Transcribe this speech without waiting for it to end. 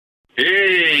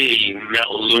Hey,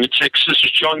 Metal Lunatics, this is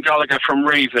John Gallagher from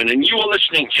Raven, and you are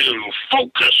listening to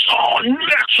Focus on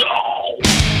Metal!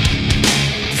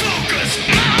 Focus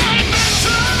on Metal!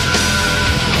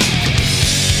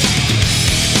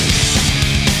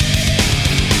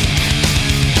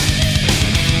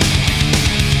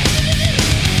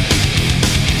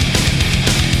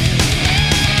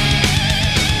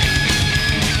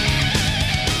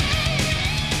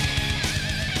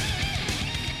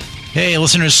 Hey,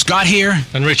 listeners, Scott here.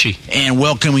 And Richie. And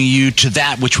welcoming you to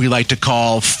that which we like to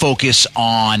call Focus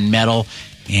on Metal.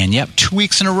 And yep, 2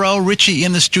 weeks in a row, Richie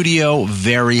in the studio.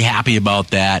 Very happy about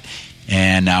that.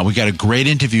 And we got a great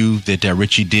interview that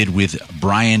Richie did with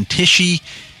Brian Tichy.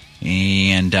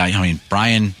 And,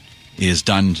 Brian is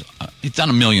done, he's done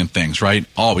a million things, right?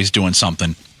 Always doing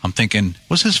something. I'm thinking,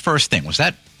 what's his first thing? Was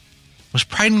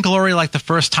Pride and Glory like the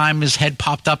first time his head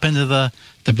popped up into the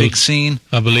big scene?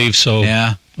 I believe so.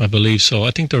 Yeah. I believe so.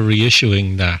 I think they're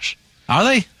reissuing that. Are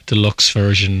they? Deluxe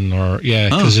version,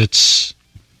 because it's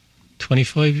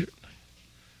 25.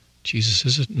 Jesus,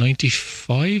 is it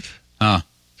 95? I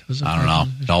don't know.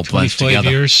 It all blends together.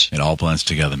 Years. It all blends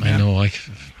together, man. I know. I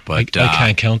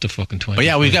can't count the fucking 20. But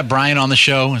yeah, we've got Brian on the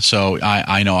show, so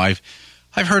I know I've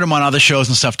heard him on other shows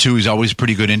and stuff too. He's always a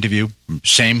pretty good interview.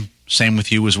 Same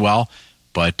with you as well.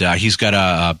 But he's got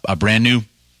a brand new.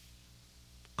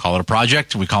 Call it a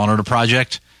project. Are we calling it a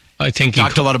project? I think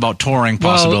talked a lot about touring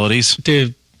possibilities.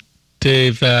 They've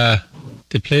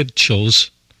played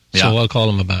shows, so I'll call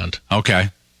them a band. Okay,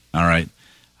 all right.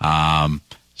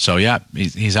 So yeah,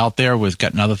 he's out there. We've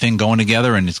got another thing going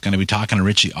together, and it's going to be talking to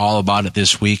Richie all about it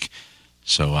this week.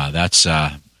 So that's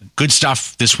good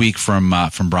stuff this week from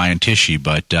Brian Tichy.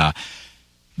 But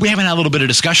we haven't had a little bit of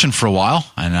discussion for a while,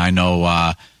 and I know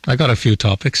I got a few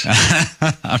topics.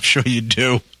 I'm sure you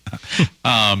do.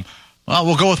 Well,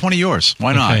 we'll go with one of yours.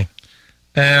 Why not?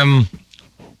 Okay.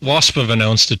 Wasp have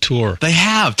announced a tour. They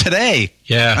have today.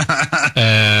 Yeah.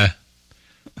 They're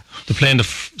playing the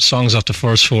songs off the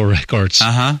first 4 records.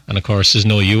 Uh-huh. And of course, there's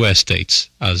no US dates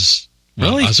as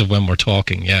of when we're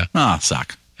talking. Yeah.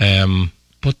 Suck.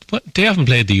 But they haven't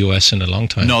played the US in a long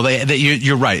time. No,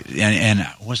 you're right. And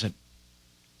was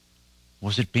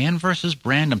it Band versus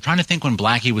Brand? I'm trying to think when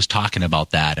Blackie was talking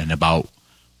about that and about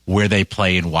where they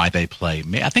play and why they play.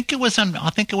 I think it was on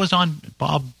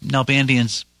Bob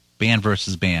Nalbandian's Band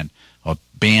versus Band or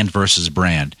Band versus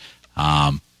Brand.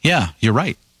 Yeah, you're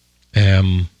right.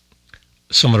 Some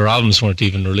of their albums weren't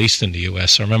even released in the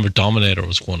US. I remember Dominator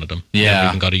was one of them. Yeah, never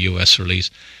even got a US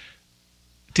release.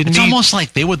 It's almost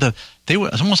like they were the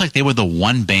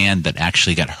one band that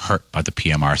actually got hurt by the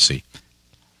PMRC.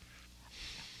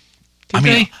 Did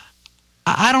they?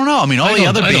 I don't know. I mean, all the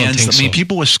other bands,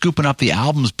 people were scooping up the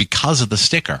albums because of the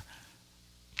sticker.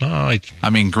 I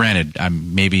mean, granted,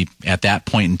 maybe at that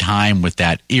point in time with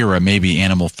that era, maybe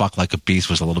Animal Fuck Like a Beast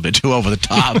was a little bit too over the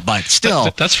top, but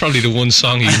still. That's probably the one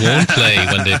song he won't play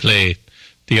when they play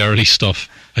the early stuff.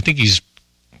 I think he's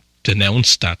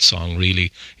denounced that song,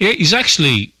 really. Yeah, he's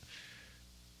actually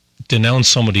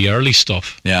denounced some of the early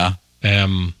stuff. Yeah.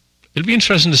 It'll be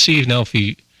interesting to see now if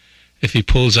he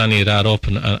pulls any of that up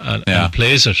and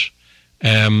plays it.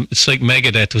 It's like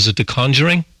Megadeth. Was it The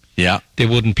Conjuring? Yeah. They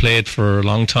wouldn't play it for a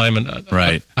long time.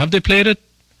 Right. Have they played it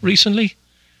recently?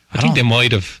 I think they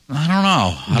might have. I don't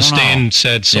know. Mustaine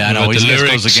said something about the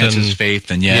lyrics. Goes against his faith.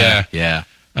 And yeah.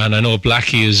 And I know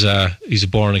Blackie he's a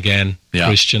born-again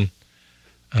Christian.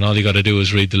 And all you got to do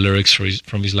is read the lyrics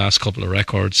from his last couple of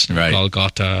records. Right.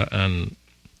 Golgotha and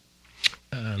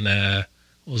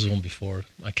what was the one before?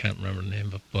 I can't remember the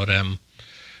name, but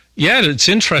yeah, it's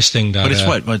interesting that.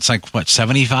 But it's like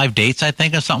 75 dates, I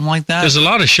think, or something like that. There's a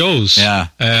lot of shows. Yeah.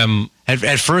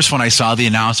 At first, when I saw the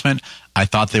announcement, I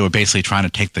thought they were basically trying to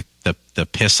take the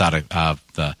piss out of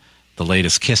the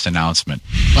latest Kiss announcement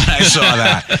when I saw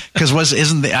that. Because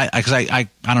I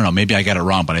don't know, maybe I got it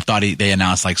wrong, but I thought they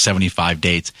announced like 75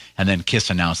 dates, and then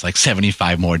Kiss announced like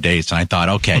 75 more dates, and I thought,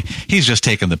 okay, he's just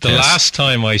taking the piss. The last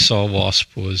time I saw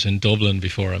Wasp was in Dublin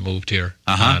before I moved here,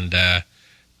 and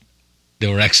they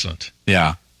were excellent.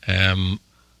 Yeah. I'm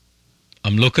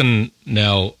looking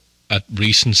now at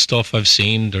recent stuff I've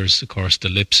seen. There's, of course, the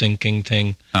lip syncing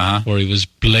thing where he was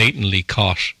blatantly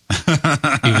caught.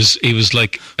 He was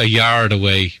like a yard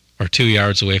away or 2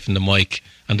 yards away from the mic,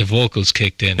 and the vocals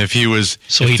kicked in.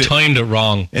 He timed it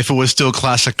wrong. If it was still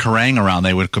classic Kerrang around,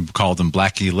 they would have called him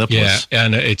Blackie Lipless. Yeah,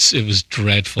 and it was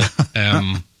dreadful.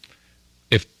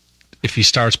 If he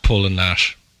starts pulling that,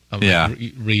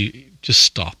 just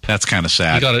stop. That's kind of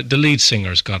sad. The lead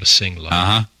singer's got to sing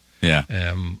live. Yeah.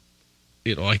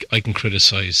 I can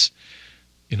criticize,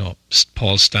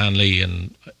 Paul Stanley,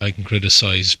 and I can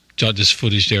criticise this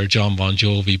footage there, John Bon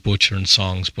Jovi butchering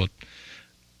songs, but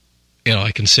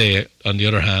I can say, on the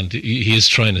other hand, he is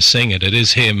trying to sing it. It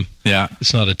is him. Yeah.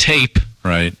 It's not a tape.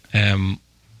 Right.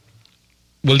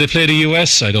 Will they play the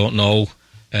US? I don't know.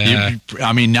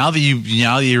 Now that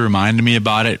you reminded me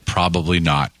about it, probably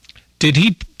not. Did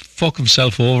he fuck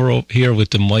himself over here with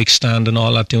the mic stand and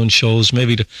all that, doing shows?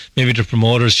 Maybe the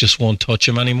promoters just won't touch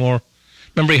him anymore.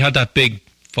 Remember, he had that big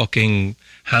fucking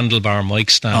handlebar mic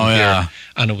stand here,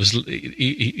 and it was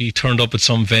he turned up at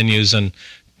some venues, and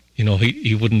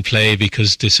he wouldn't play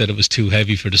because they said it was too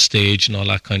heavy for the stage and all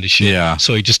that kind of shit. Yeah.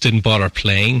 So he just didn't bother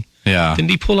playing. Yeah. Didn't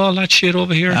he pull all that shit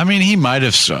over here? I mean, he might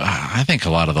have. I think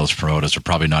a lot of those promoters are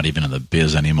probably not even in the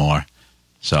biz anymore.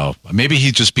 So maybe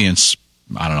he's just being,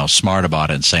 I don't know, smart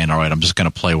about it and saying, all right, I'm just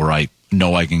going to play where I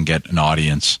know I can get an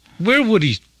audience. Where would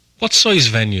he, what size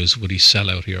venues would he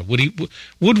sell out here?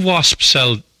 Would Wasp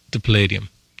sell the Palladium,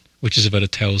 which is about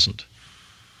 1,000?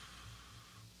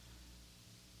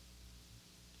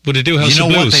 Would they do House of Blues?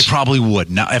 You know what? They probably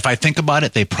would. Now, if I think about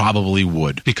it, they probably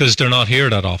would. Because they're not here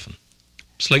that often.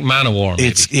 It's like Manowar,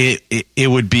 maybe. It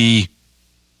would be,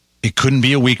 it couldn't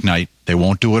be a weeknight. They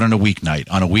won't do it on a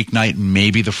weeknight. On a weeknight,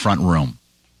 maybe the front room,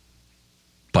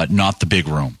 but not the big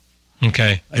room.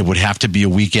 Okay. It would have to be a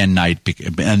weekend night,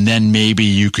 and then maybe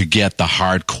you could get the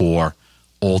hardcore,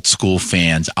 old school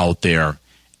fans out there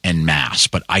en masse.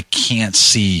 But I can't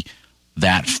see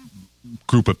that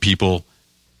group of people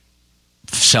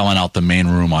selling out the main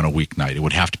room on a weeknight. It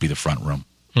would have to be the front room.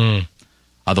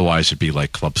 Otherwise, it'd be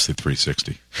like Club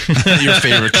 360, your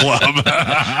favorite club.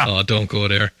 Oh, don't go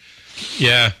there.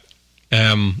 Yeah,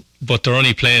 but they're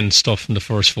only playing stuff from the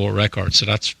first 4 records, so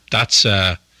that's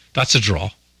a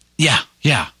draw. Yeah.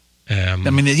 I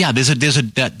mean, there's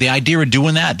the idea of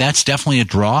doing that. That's definitely a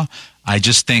draw. I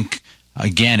just think,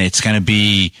 again, it's going to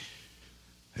be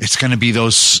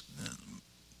those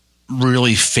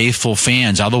really faithful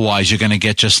fans. Otherwise, you're going to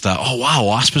get just the, oh wow,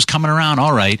 Wasp is coming around,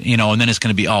 all right, and then it's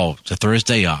going to be, oh, it's a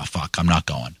Thursday, oh fuck, I'm not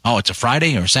going. Oh, it's a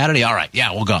Friday or Saturday, all right,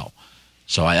 yeah, we'll go.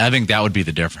 So I think that would be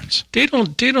the difference. They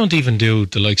don't even do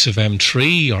the likes of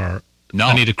M3 or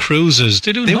any of the cruises.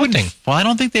 They do nothing. Well, I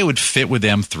don't think they would fit with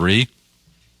M3.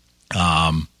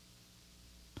 I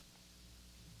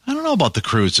don't know about the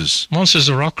cruises. Monsters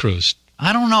of Rock cruise.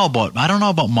 I don't know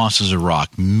about Monsters of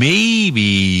Rock.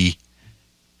 Maybe.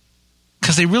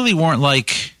 Because they really weren't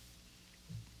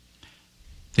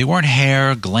they weren't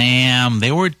hair, glam.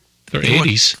 They're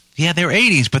 80s. Yeah, they're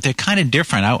 80s, but they're kind of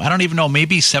different. I don't even know.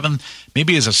 Maybe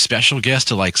as a special guest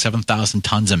to like 7,000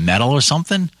 Tons of Metal or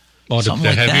something. Oh, something the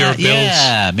like heavier that. bills.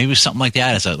 Yeah, maybe something like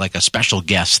that as a special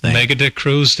guest thing. Megadeth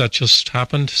cruise that just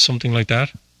happened, something like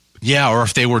that. Yeah, or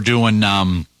if they were doing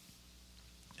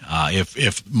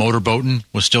if motorboating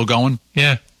was still going.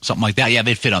 Yeah, something like that. Yeah,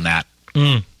 they'd fit on that.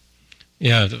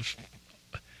 Yeah.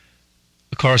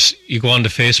 Of course, you go on the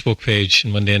Facebook page,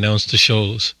 and when they announce the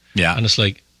shows, and it's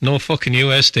like, no fucking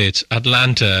US dates,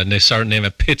 Atlanta, and they start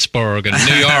naming Pittsburgh and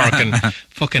New York and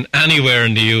fucking anywhere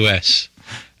in the US.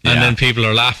 And then people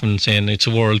are laughing, saying it's a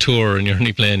world tour, and you're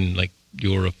only playing like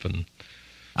Europe and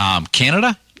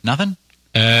Canada. Nothing.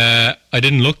 I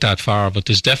didn't look that far, but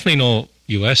there's definitely no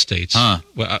US dates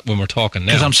when we're talking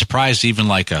now. Because I'm surprised, even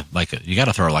like a you got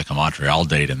to throw like a Montreal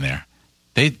date in there.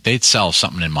 They'd sell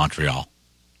something in Montreal.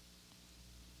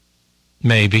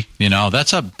 Maybe.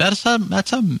 That's a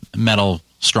metal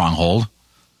stronghold.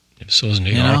 So is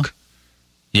New York.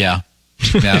 Yeah.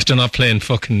 If they're not playing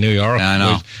fucking New York, I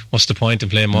know. What's the point in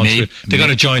playing Montreal? They got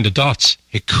to join the dots.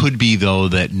 It could be, though,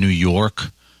 that New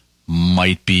York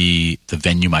the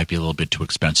venue might be a little bit too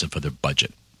expensive for their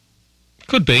budget.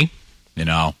 Could be.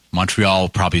 Montreal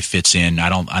probably fits in.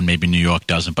 Maybe New York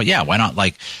doesn't. But yeah, why not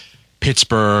like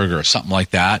Pittsburgh or something like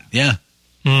that? Yeah.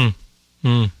 Yeah.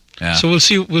 So we'll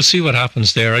see what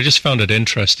happens there. I just found it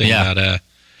interesting that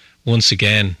once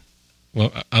again,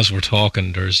 as we're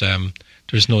talking, there's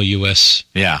no US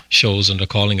shows, and they're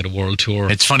calling it a world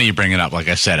tour. It's funny you bring it up. Like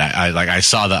I said, I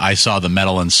saw the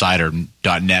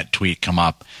metalinsider.net tweet come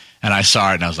up, and I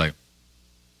saw it, and I was like,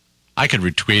 I could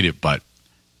retweet it, but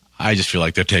I just feel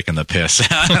like they're taking the piss. So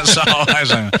I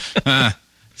was like,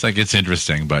 it's like, it's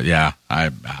interesting, but yeah,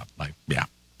 let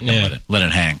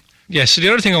it hang. Yeah. So the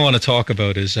other thing I want to talk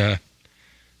about is,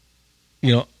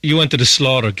 you went to the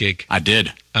Slaughter gig. I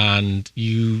did, and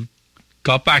you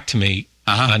got back to me.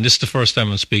 And this is the first time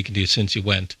I'm speaking to you since you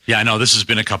went. Yeah, I know. This has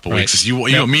been a couple weeks. You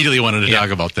immediately wanted to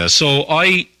talk about this. So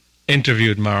I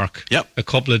interviewed Mark a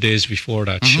couple of days before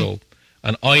that show,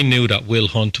 and I knew that Will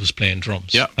Hunt was playing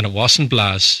drums. Yeah. And it wasn't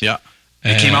Blas. Yeah.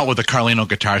 He came out with a Carlino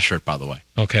guitar shirt, by the way.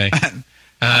 Okay.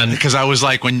 And because I was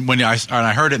like, when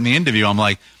I heard it in the interview, I'm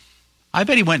like, I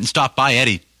bet he went and stopped by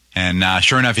Eddie. And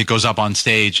sure enough, he goes up on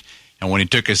stage. And when he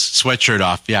took his sweatshirt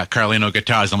off, Carlino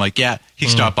Guitars. I'm like, yeah, he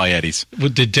stopped by Eddie's.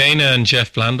 Did Dana and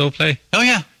Jeff Blando play? Oh,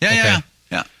 yeah. Yeah.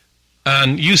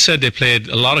 And you said they played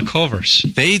a lot of covers.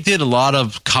 They did a lot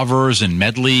of covers and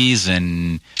medleys,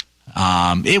 and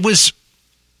it was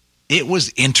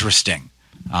interesting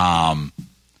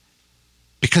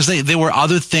because there were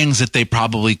other things that they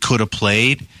probably could have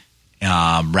played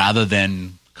rather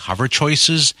than cover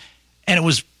choices. And it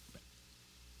was,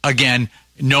 again,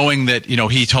 knowing that,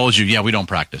 he told you, we don't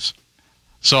practice.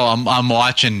 So I'm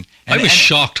watching. And, I was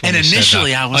shocked when he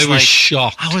initially said that. I was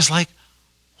shocked. I was like,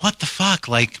 what the fuck?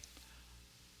 Like,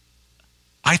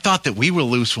 I thought that we were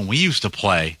loose when we used to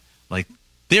play. Like,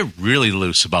 they're really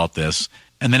loose about this.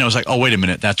 And then it was like, oh, wait a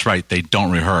minute. That's right. They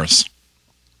don't rehearse.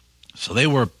 So they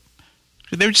were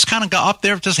just kind of up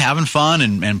there just having fun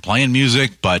and playing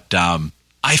music. But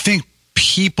I think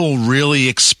people really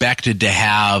expected to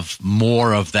have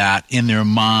more of that in their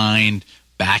mind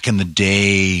back in the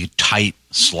day, tight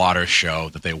Slaughter show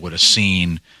that they would have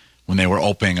seen when they were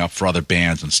opening up for other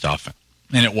bands and stuff.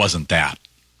 And it wasn't that.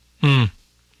 I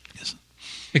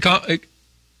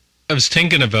was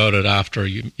thinking about it after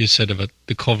you said about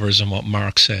the covers and what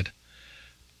Mark said.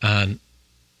 And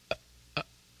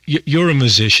you're a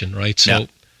musician, right? So,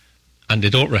 and they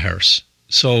don't rehearse.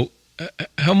 So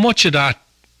how much of that,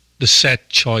 the set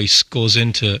choice, goes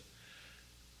into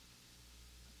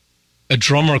a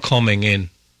drummer coming in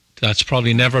that's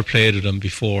probably never played with them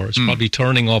before, is probably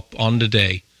turning up on the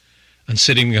day and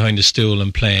sitting behind a stool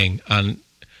and playing, and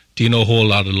do you know a whole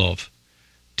lot of love?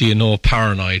 Do you know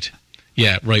Paranoid?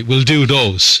 Yeah, right, we'll do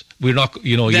those. We're not,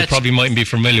 you probably mightn't be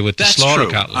familiar with the Slaughter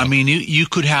catalog. I mean, you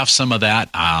could have some of that.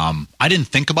 I didn't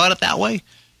think about it that way,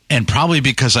 and probably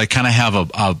because I kind of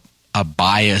have a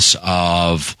bias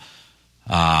of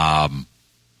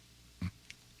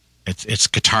it's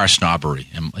guitar snobbery,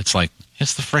 and it's like,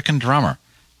 it's the frickin' drummer.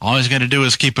 All he's going to do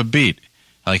is keep a beat.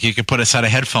 Like, you could put a set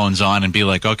of headphones on and be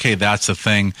like, okay, that's the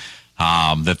thing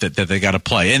that they got to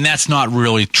play. And that's not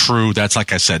really true. That's,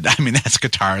 like I said, I mean, that's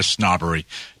guitar snobbery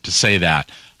to say that,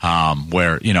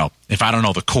 where, if I don't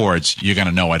know the chords, you're going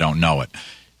to know I don't know it.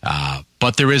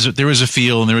 But there is a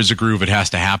feel and there is a groove. It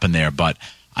has to happen there. But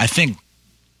I think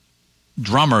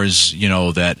drummers,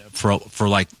 that for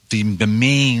like the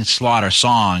main Slaughter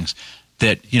songs,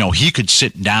 that, he could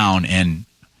sit down and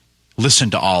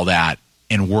listen to all that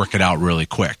and work it out really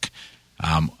quick.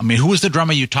 I mean, who was the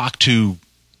drummer you talked to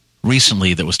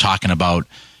recently that was talking about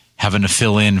having to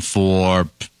fill in for,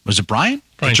 was it Brian?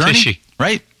 Brian Tishy.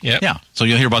 Right? Yeah. So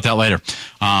you'll hear about that later.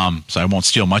 So I won't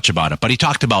steal much about it. But he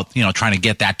talked about, trying to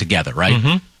get that together, right?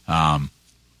 Mm-hmm.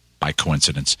 By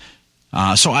coincidence.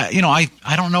 So I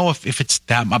don't know if it's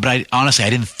that, but honestly, I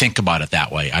didn't think about it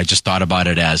that way. I just thought about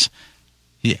it as,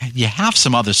 you have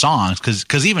some other songs,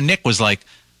 because even Nick was like,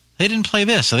 they didn't play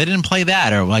this, or they didn't play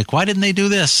that, or like, why didn't they do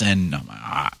this? And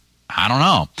I don't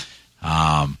know.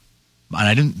 And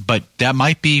I didn't, but that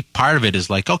might be part of it, is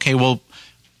like, okay, well,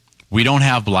 we don't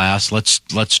have Blast.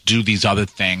 Let's do these other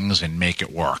things and make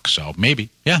it work. So maybe,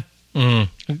 yeah.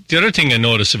 The other thing I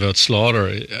noticed about Slaughter,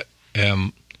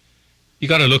 you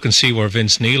got to look and see where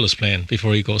Vince Neil is playing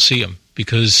before you go see him,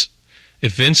 because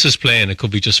if Vince is playing, it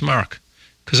could be just Mark.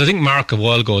 Because I think Mark a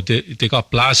while ago, they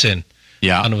got Blas in.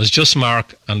 Yeah. And it was just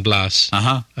Mark and Blas.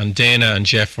 Uh-huh. And Dana and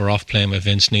Jeff were off playing with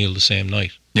Vince Neil the same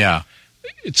night. Yeah.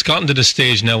 It's gotten to the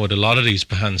stage now with a lot of these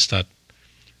bands that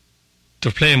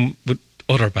they're playing with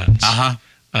other bands. Uh-huh.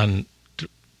 And,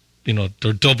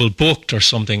 they're double booked or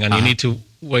something, and you need to,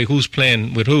 who's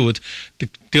playing with who?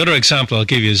 The other example I'll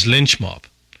give you is Lynch Mob.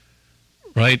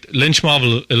 Right? Lynch Mob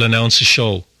will announce a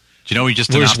show. Do you know he just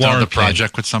announced another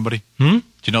project with somebody? Do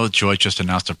you know that Joy just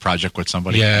announced a project with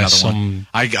somebody? Yeah, one?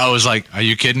 I was like, are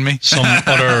you kidding me? Some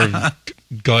other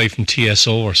guy from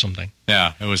TSO or something.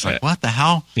 Yeah, it was like, what the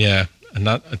hell? Yeah, and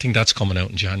I think that's coming out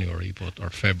in January, or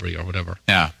February or whatever.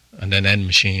 Yeah. And then End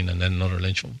Machine, and then another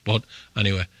Lynch Mob. But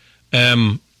anyway,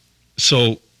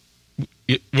 so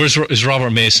is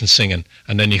Robert Mason singing?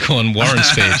 And then you go on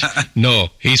Warren's page. No,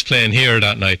 he's playing here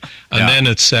that night. And then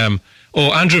it's,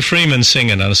 Andrew Freeman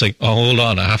singing. And it's like, oh, hold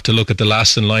on, I have to look at the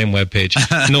Last in Line webpage.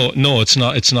 No,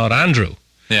 it's not Andrew.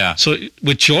 Yeah. So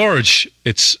with George,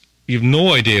 you have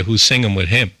no idea who's singing with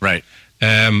him. Right.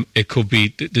 It could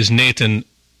be, there's Nathan,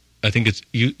 I think it's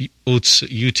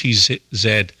UTZ.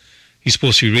 He's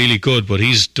supposed to be really good, but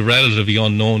he's the relatively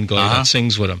unknown guy that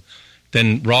sings with him.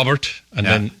 Then Robert, and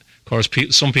then, of course,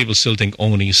 some people still think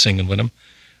Oney's singing with him.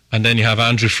 And then you have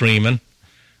Andrew Freeman.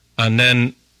 And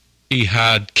then he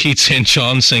had Keith St.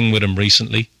 John sing with him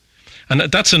recently. And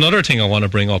that's another thing I want to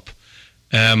bring up.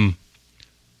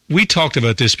 We talked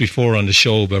about this before on the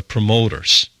show about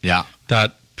promoters. Yeah.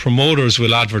 That promoters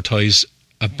will advertise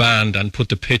a band and put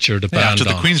the picture of the band to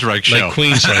the on. Queensryche show. Like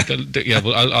Queensryche. Yeah,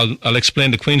 well, I'll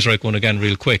explain the Queensryche one again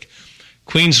real quick.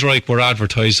 Queensryche were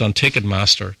advertised on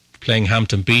Ticketmaster playing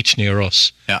Hampton Beach near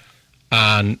us. Yeah.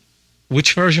 And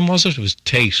which version was it? It was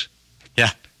Tate.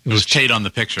 Yeah. It was Tate on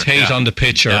the picture. Tate on the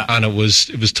picture, and it was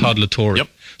Todd Latore. Yep.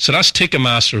 So that's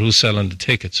Ticketmaster who's selling the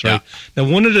tickets, right? Yeah.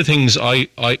 Now, one of the things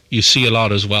you see a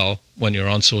lot as well when you're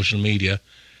on social media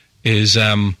is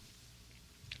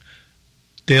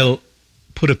they'll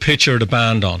put a picture of the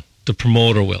band on. The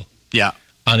promoter will. Yeah.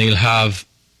 And he'll have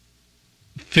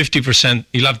 50%.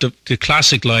 He'll have the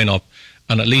classic lineup,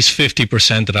 and at least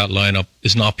 50% of that lineup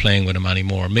is not playing with him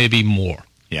anymore. Maybe more.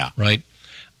 Yeah. Right.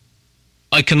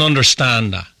 I can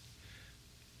understand that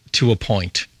to a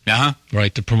point. Uh-huh.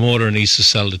 Right, the promoter needs to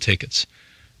sell the tickets.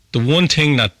 The one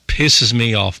thing that pisses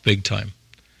me off big time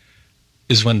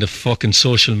is when the fucking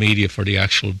social media for the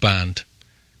actual band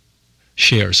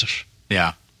shares it.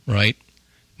 Yeah. Right?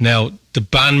 Now, the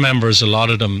band members, a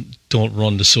lot of them don't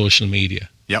run the social media.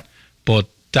 Yep. But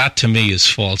that to me is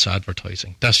false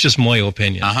advertising. That's just my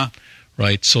opinion. Uh-huh.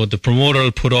 Right? So the promoter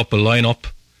will put up a lineup.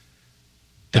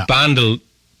 The band will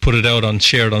put it out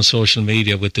shared on social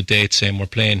media with the date saying we're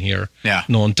playing here,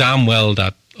 knowing damn well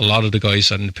that a lot of the guys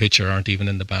in the picture aren't even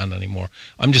in the band anymore.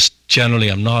 I'm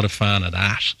not a fan of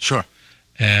that. Sure.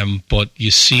 But you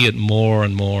see it more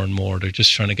and more and more. They're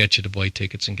just trying to get you to buy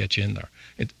tickets and get you in there.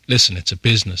 Listen, it's a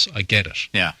business. I get it.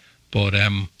 Yeah. But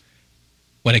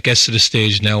when it gets to the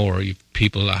stage now where you've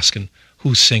people asking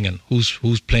who's singing,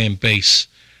 who's playing bass,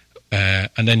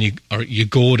 and then you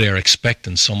go there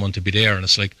expecting someone to be there, and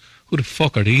it's like, who the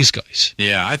fuck are these guys?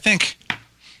 Yeah, I think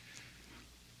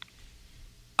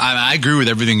I agree with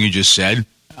everything you just said.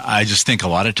 I just think a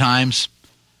lot of times,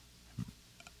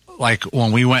 like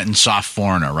when we went and saw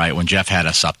Foreigner, right, when Jeff had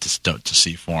us up to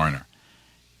see Foreigner,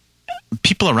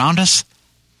 people around us,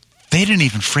 they didn't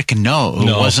even freaking know.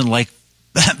 It wasn't like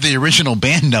the original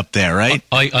band up there, right?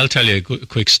 I'll tell you a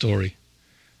quick story.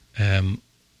 I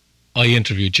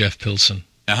interviewed Jeff Pilson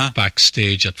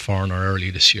backstage at Foreigner early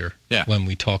this year when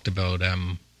we talked about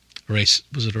race.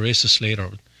 Was it a Race of Slate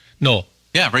or no?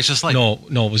 Yeah, Race of Slate. No,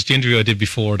 it was the interview I did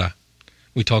before that.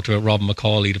 We talked about Robin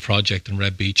McCauley, the project, and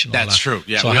Red Beach and all that. That's true.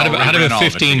 Yeah, so I had about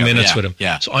 15 minutes with him.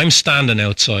 Yeah. So I'm standing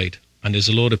outside, and there's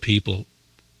a load of people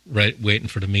waiting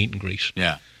for the meet and greet.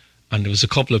 Yeah. And there was a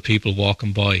couple of people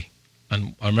walking by,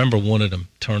 and I remember one of them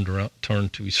turned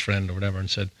to his friend or whatever and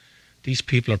said, "These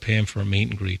people are paying for a meet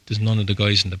and greet. There's none of the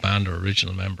guys in the band are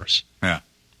original members." Yeah.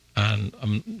 And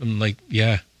I'm like,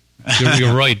 yeah,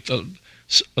 you're right.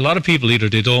 A lot of people either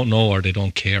they don't know or they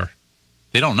don't care.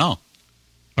 They don't know.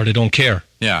 Or they don't care.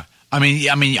 Yeah. I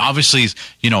mean, obviously,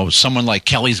 someone like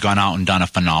Kelly's gone out and done a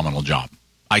phenomenal job.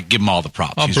 I give him all the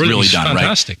props. He's really done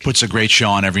fantastic. Right. Puts a great show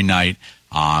on every night.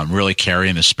 Really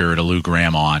carrying the spirit of Lou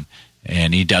Gramm on,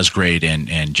 and he does great.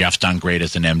 And Jeff's done great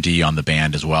as an MD on the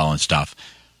band as well and stuff.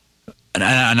 And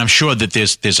I'm sure that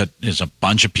there's a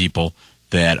bunch of people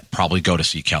that probably go to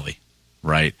see Kelly,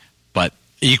 right? But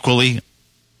equally,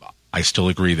 I still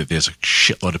agree that there's a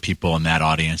shitload of people in that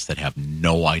audience that have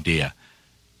no idea.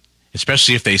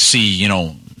 Especially if they see,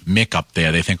 Mick up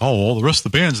there, they think, oh, well, the rest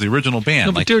of the band's the original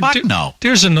band. No.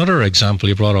 There's another example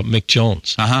you brought up, Mick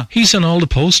Jones. He's in all the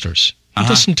posters. He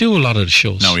doesn't do a lot of the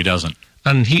shows. No, he doesn't.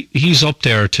 And he's up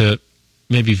there to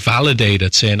maybe validate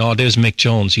it, saying, oh, there's Mick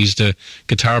Jones. He's the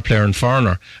guitar player in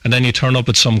Foreigner. And then you turn up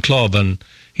at some club and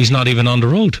he's not even on the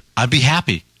road. I'd be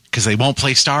happy because they won't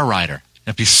play Star Rider.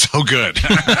 That'd be so good.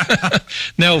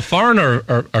 Now, Foreigner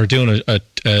are doing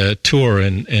a tour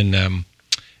in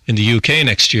the UK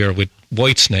next year with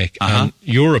Whitesnake, and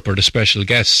Europe are the special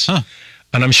guests.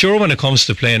 And I'm sure when it comes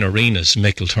to playing arenas,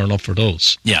 Mick will turn up for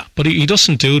those. Yeah. But he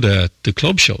doesn't do the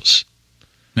club shows.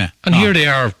 Yeah. And here they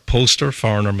are, poster,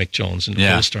 Foreigner, Mick Jones in the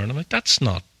poster. And I'm like, that's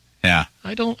not. Yeah.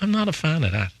 I'm not a fan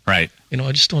of that. Right.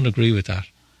 I just don't agree with that.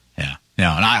 Yeah.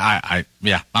 Yeah.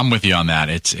 And I'm with you on that.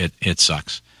 It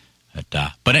sucks.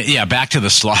 But back to the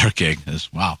Slaughter gig.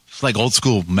 Wow. It's like old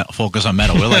school focus on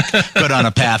metal. We're like, go down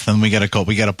a path and we got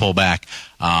to pull back.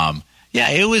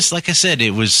 It was, like I said,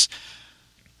 it was,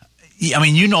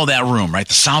 that room, right?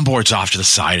 The soundboard's off to the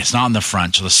side. It's not in the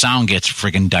front, so the sound gets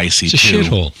friggin' dicey, too. It's a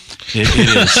shithole.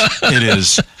 It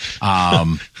is.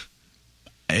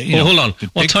 Hold on.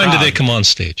 What time did they come on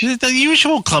stage? The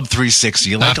usual Club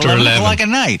 360, like after 11 o'clock at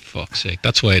night. Fuck's sake.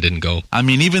 That's why I didn't go.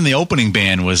 Even the opening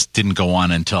band didn't go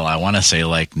on until, I want to say,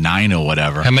 like 9 or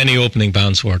whatever. How many opening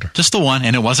bands were there? Just the one,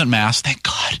 and it wasn't Mass. Thank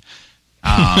God.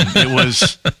 It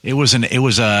was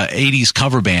a 80s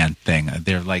cover band thing.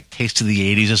 They're like Taste of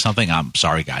the 80s or something. I'm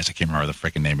sorry, guys, I can't remember the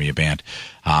freaking name of your band.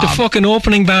 The fucking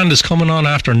opening band is coming on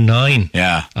after 9.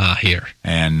 Yeah, here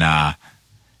and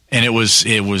it was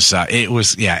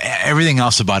everything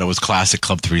else about it was classic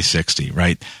Club 360,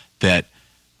 right? That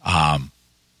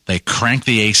they cranked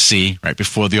the AC right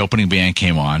before the opening band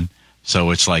came on,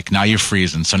 so it's like now you're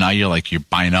freezing. So now you're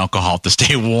buying alcohol to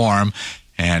stay warm,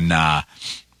 and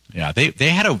they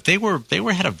had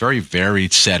a very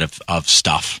varied set of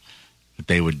stuff that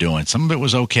they were doing. Some of it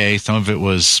was okay, some of it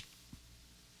was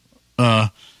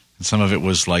and some of it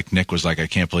was like Nick was like, I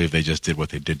can't believe they just did what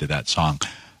they did to that song.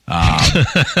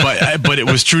 But it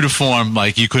was true to form.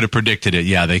 Like you could have predicted it.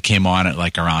 Yeah, they came on at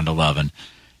like around 11,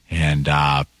 and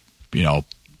a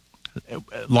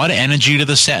lot of energy to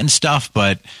the set and stuff.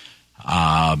 But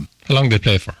how long did they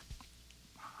play for?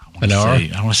 An hour? I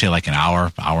want to say like an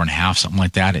hour and a half, something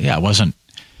like that. Yeah, it wasn't.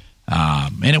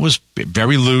 And it was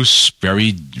very loose,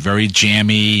 very very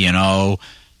jammy.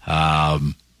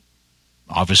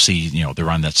 Obviously, they're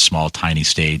on that small, tiny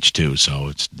stage too, so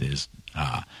it's.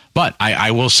 But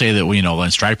I will say that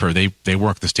Len Striper, they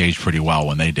worked the stage pretty well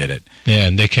when they did it. Yeah,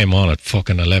 and they came on at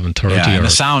fucking 11:30. Yeah, and the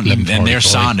sound and their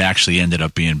sound actually ended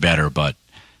up being better. But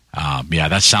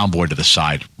that soundboard to the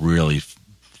side really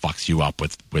fucks you up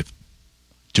with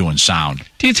doing sound.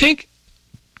 Do you think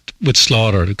with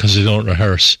Slaughter, because they don't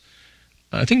rehearse?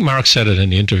 I think Mark said it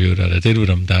in the interview that I did with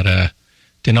him that.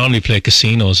 They normally play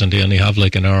casinos and they only have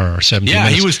like an hour or 70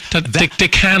 minutes. They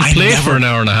can't play for an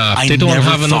hour and a half. They don't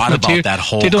have enough material. That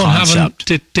whole they don't concept.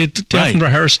 They haven't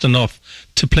rehearsed enough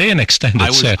to play an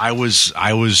extended set. That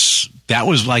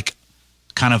was like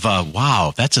kind of a,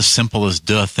 wow, that's as simple as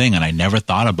duh thing, and I never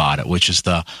thought about it, which is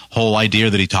the whole idea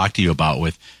that he talked to you about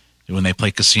with when they play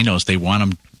casinos, they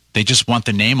just want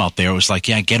the name out there. It was like,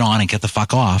 yeah, get on and get the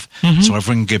fuck off so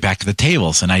everyone can get back to the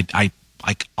tables. And I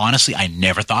honestly, I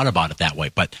never thought about it that way.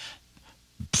 But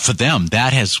for them,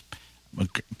 that has,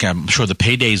 I'm sure the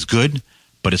payday is good,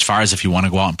 but as far as if you want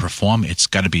to go out and perform, it's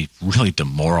got to be really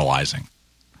demoralizing.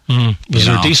 Was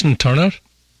there a decent turnout?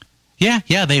 Yeah.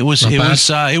 It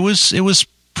was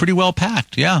pretty well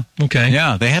packed. Yeah. Okay.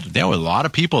 Yeah, there were a lot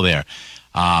of people there.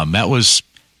 That was,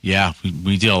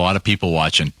 we did a lot of people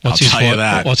watching. I'll tell you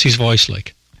that. What's his voice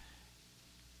like?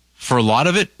 For a lot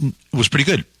of it, it was pretty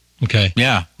good. Okay.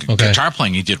 Yeah. Okay. Guitar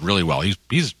playing, he did really well.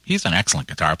 He's an excellent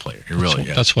guitar player. He really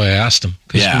is. That's why I asked him,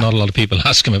 because not a lot of people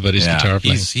ask him about his guitar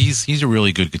playing. He's a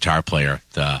really good guitar player.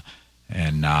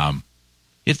 And like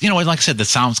I said, the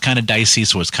sound's kind of dicey,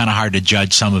 so it's kind of hard to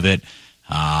judge some of it.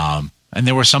 And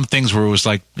there were some things where it was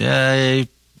like, he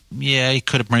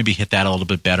could have maybe hit that a little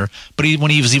bit better. But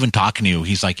when he was even talking to you,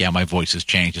 he's like, my voice has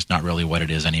changed. It's not really what it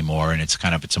is anymore, and it's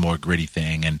a more gritty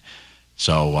thing. And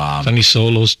so, any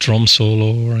solos, drum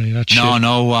solo, or any of that shit?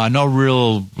 No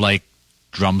real like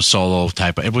drum solo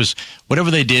type. It was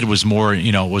whatever they did was more,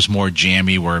 was more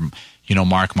jammy. Where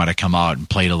Mark might have come out and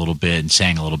played a little bit and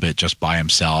sang a little bit just by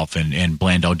himself, and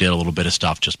Blando did a little bit of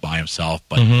stuff just by himself,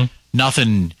 but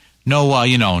nothing. No,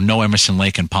 no Emerson,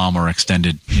 Lake and Palmer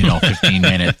extended,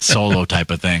 15-minute solo type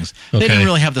of things. They didn't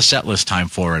really have the set list time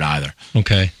for it either.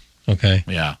 Okay.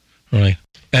 Yeah. Right.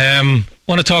 Want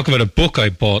to talk about a book I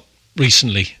bought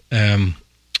recently.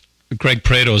 Greg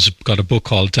Prado's got a book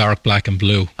called Dark, Black and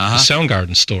Blue, the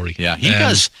Soundgarden story. Yeah, he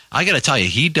does. I got to tell you,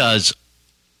 he does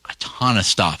a ton of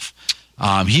stuff.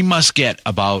 He must get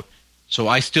about. So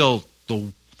I still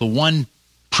the one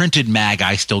printed mag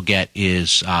I still get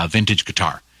is Vintage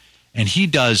Guitar, and he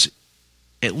does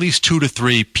at least 2 to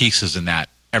 3 pieces in that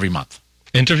every month.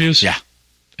 Interviews. Yeah.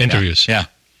 Interviews. Yeah.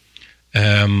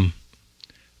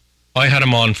 I had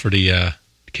him on for the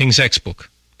King's X book.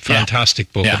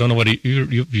 Fantastic book. I don't know whether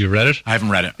you read it. I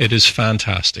haven't read it. It is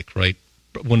fantastic, right?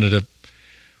 One of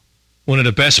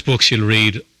the best books you'll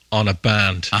read on a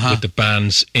band with the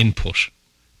band's input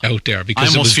out there. Because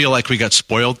I almost feel like we got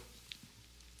spoiled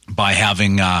by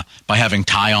having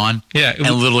Ty on,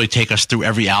 and literally take us through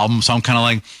every album. So I'm kind of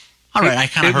like, all right, I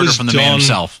kind of heard it from the man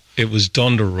himself. It was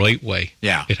done the right way.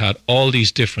 Yeah, it had all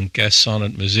these different guests on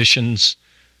it, musicians.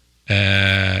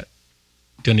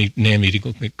 The only name he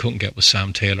couldn't get was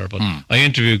Sam Taylor, but I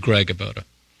interviewed Greg about it.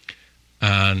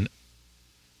 And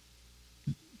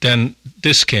then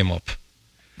this came up.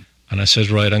 And I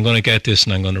said, right, I'm going to get this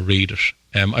and I'm going to read it.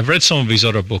 I've read some of his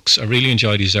other books. I really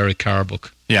enjoyed his Eric Carr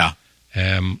book. Yeah.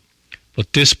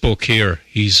 But this book here,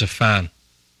 he's a fan.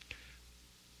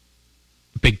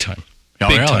 Big time. Oh,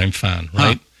 Big really? time fan,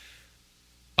 right?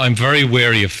 I'm very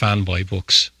wary of fanboy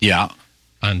books. Yeah.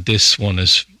 And this one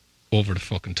is over the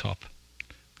fucking top.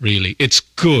 Really, it's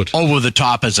good. Over the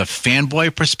top as a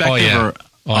fanboy perspective?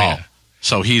 Yeah.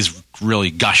 So he's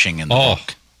really gushing in the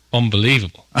book.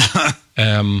 Unbelievable.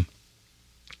 In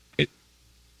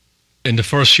the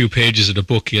first few pages of the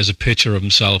book, he has a picture of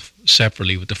himself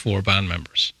separately with the 4 band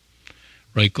members.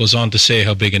 Right, goes on to say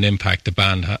how big an impact the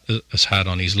band has had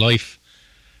on his life.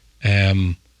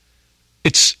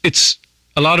 It's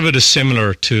a lot of it is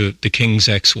similar to the King's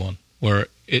X one, where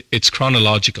it's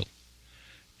chronological.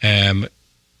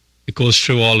 It goes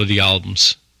through all of the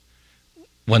albums.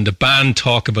 When the band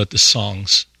talk about the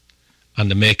songs and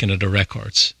the making of the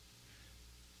records,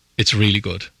 it's really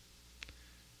good.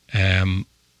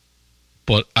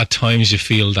 But at times you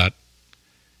feel that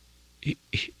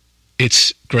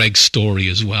it's Greg's story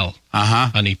as well,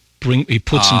 and he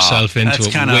puts himself into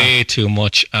it way too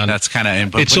much, and that's kind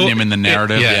of putting him in the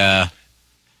narrative. Yeah.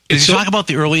 Did you talk about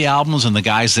the early albums and the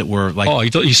guys that were like? Oh,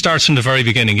 he starts from the very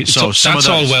beginning. That's all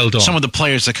well done. Some of the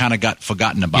players that kind of got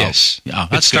forgotten about. Yes,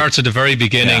 it starts at the very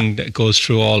beginning. That goes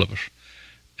through all of it.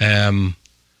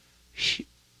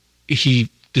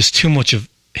 There's too much of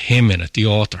him in it, the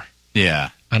author.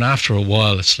 Yeah, and after a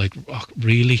while, it's like, oh,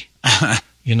 really,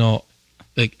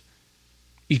 like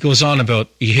he goes on about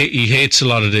he hates a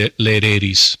lot of the late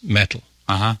 '80s metal.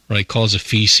 Right, calls it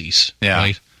feces. Yeah.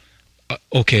 Right.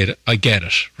 Okay, I get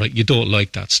it, right? You don't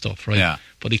like that stuff, right? Yeah.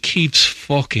 But he keeps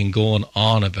fucking going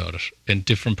on about it in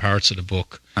different parts of the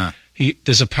book.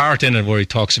 There's a part in it where he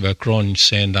talks about grunge,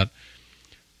 saying that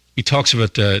he talks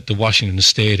about the Washington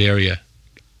State area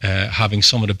having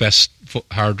some of the best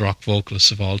hard rock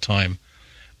vocalists of all time.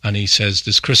 And he says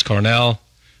there's Chris Cornell,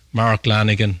 Mark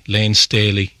Lanegan, Lane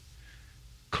Staley,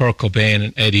 Kurt Cobain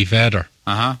and Eddie Vedder,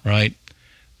 right?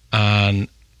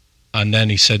 And then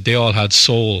he said they all had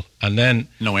soul. And then...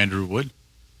 No Andrew Wood?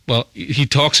 Well, he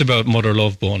talks about Mother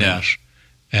Love Bone in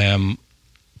it.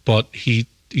 But he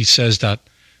says that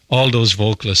all those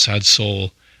vocalists had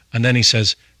soul. And then he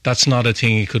says that's not a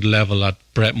thing he could level at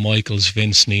Bret Michaels,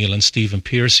 Vince Neil and Stephen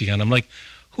Pearcy. And I'm like,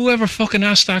 whoever fucking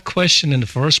asked that question in the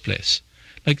first place?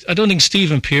 Like, I don't think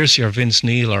Stephen Pearcy or Vince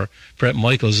Neil or Bret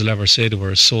Michaels will ever say they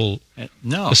were a soulful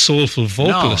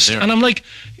vocalist. No, and I'm like...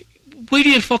 Why do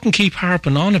you fucking keep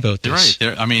harping on about this?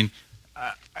 Right. I mean,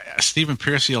 Stephen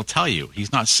Pearcy will tell you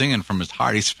he's not singing from his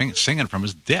heart; he's singing from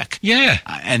his dick. Yeah,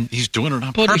 and he's doing it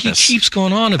on purpose. But he keeps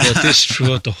going on about this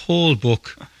throughout the whole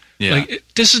book. Yeah, like,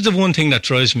 this is the one thing that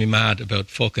drives me mad about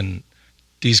fucking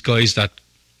these guys that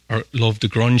love the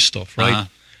grunge stuff, right?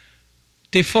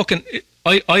 They fucking.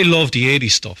 I love the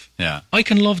 80s stuff. Yeah, I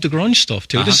can love the grunge stuff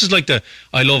too. This is like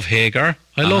I love Hagar.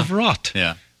 I love Roth.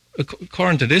 Yeah.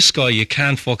 According to this guy, you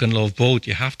can't fucking love both.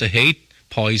 You have to hate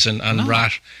Poison and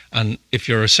Rat. And if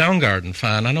you're a Soundgarden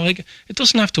fan, I know it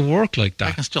doesn't have to work like that.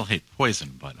 I can still hate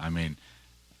Poison, but I mean,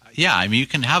 you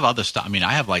can have other stuff. I mean,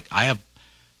 I have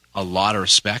a lot of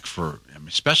respect for,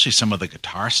 especially some of the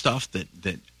guitar stuff that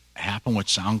happened with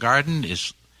Soundgarden.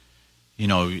 Is,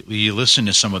 you listen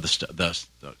to some of the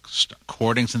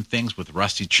recordings and things with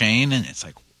Rusty Chain, and it's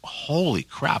like, holy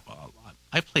crap.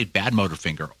 I played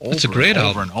Badmotorfinger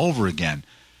over and over again.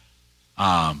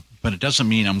 But it doesn't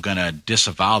mean I'm going to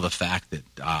disavow the fact that,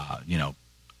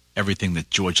 everything that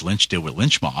George Lynch did with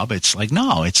Lynch Mob. It's like,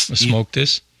 no, it's... Smoke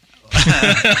this?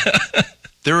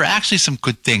 There are actually some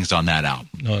good things on that album.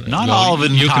 Not all of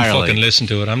it entirely. You can fucking listen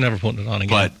to it. I'm never putting it on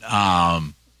again. But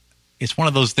it's one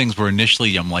of those things where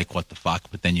initially I'm like, what the fuck?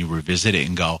 But then you revisit it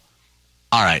and go,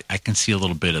 all right, I can see a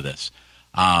little bit of this.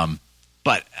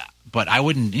 But I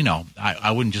wouldn't,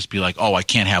 I wouldn't just be like, oh, I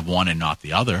can't have one and not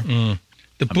the other.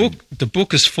 The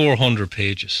book is 400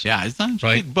 pages. Yeah, it's not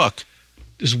a big book.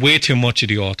 There's way too much of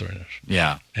the author in it.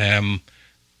 Yeah.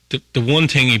 The one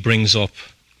thing he brings up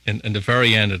in the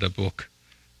very end of the book,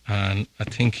 and I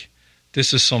think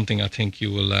this is something I think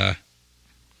you will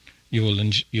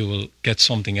get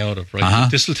something out of,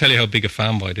 right? This will tell you how big a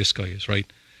fanboy this guy is, right?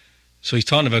 So he's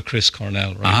talking about Chris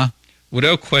Cornell, right?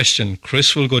 Without question,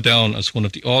 Chris will go down as one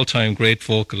of the all-time great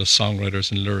vocalists, songwriters,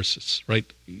 and lyricists, right?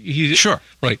 Sure.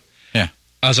 Right. Yeah.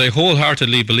 As I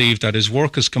wholeheartedly believe that his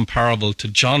work is comparable to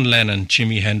John Lennon,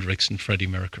 Jimi Hendrix, and Freddie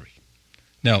Mercury.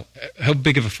 Now, how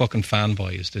big of a fucking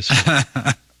fanboy is this?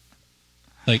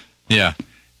 Like, yeah.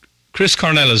 Chris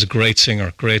Cornell is a great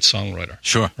singer, great songwriter.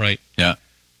 Sure. Right? Yeah.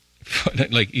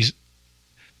 Like, he's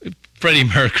Freddie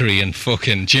Mercury and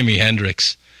fucking Jimi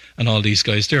Hendrix and all these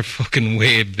guys, they're fucking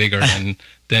way bigger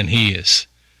than he is.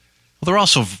 Well,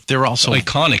 they're also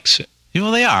iconics.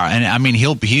 Well, they are, and I mean,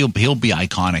 he'll be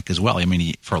iconic as well. I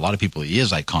mean, for a lot of people, he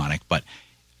is iconic, but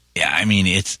yeah, I mean,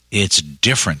 it's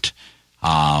different.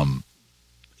 When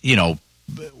you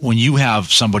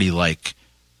have somebody like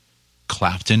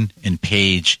Clapton and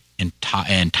Page and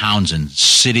Townsend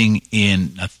sitting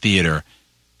in a theater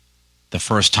the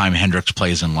first time Hendrix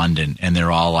plays in London, and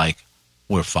they're all like,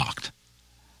 "We're fucked."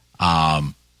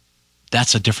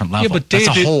 That's a different level. Yeah, but that's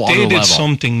a whole other they did level.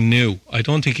 something new. I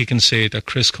don't think you can say that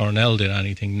Chris Cornell did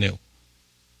anything new.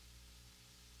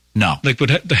 No. Like,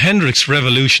 but the Hendrix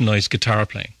revolutionized guitar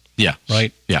playing. Yeah.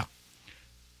 Right? Yeah.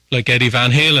 Like Eddie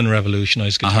Van Halen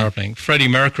revolutionized guitar playing. Freddie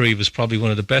Mercury was probably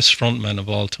one of the best frontmen of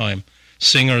all time.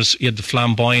 Singers, he had the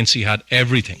flamboyance, he had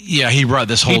everything. Yeah, he brought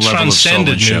this whole He level of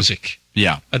transcended showmanship. music.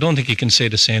 Yeah. I don't think you can say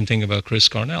the same thing about Chris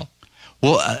Cornell.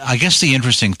 Well, I guess the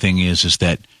interesting thing is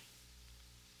that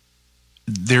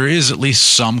there is at least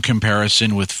some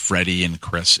comparison with Freddie and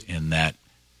Chris in that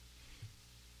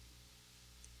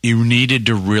you needed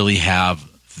to really have,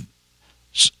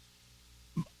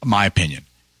 my opinion,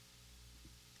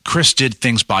 Chris did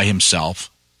things by himself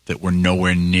that were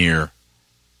nowhere near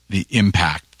the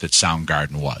impact that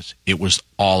Soundgarden was. It was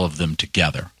all of them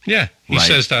together. Yeah, he right?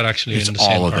 says that actually It's in the all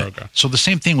same of paragraph. it. So the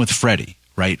same thing with Freddie,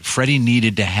 right? Freddie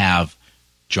needed to have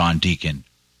John Deacon,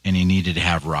 and he needed to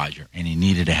have Roger, and he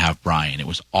needed to have Brian. It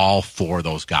was all four of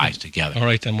those guys together. All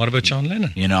right, then what about John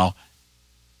Lennon? You know?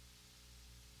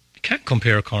 You can't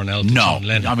compare Cornell to No. John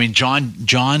Lennon. I mean,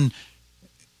 John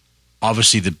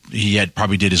obviously he had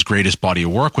probably did his greatest body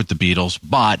of work with the Beatles,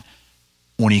 but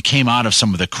when he came out of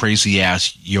some of the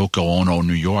crazy-ass Yoko Ono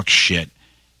New York shit,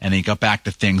 and he got back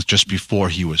to things just before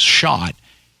he was shot,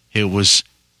 it was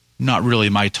not really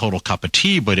my total cup of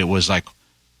tea, but it was like,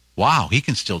 wow, he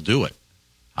can still do it.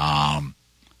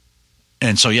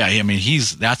 And so, yeah, I mean,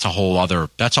 that's a whole other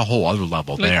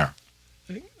level there.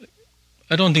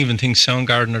 I don't even think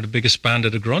Soundgarden are the biggest band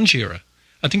of the grunge era.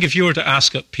 I think if you were to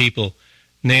ask people,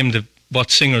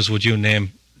 what singers would you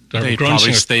name? They'd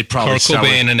probably Kurt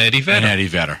Cobain and Eddie Vedder. And Eddie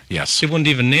Vedder, yes. They wouldn't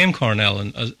even name Cornell.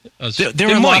 There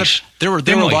were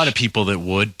a lot of people that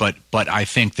would, but I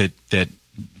think that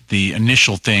the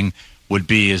initial thing would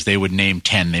be is they would name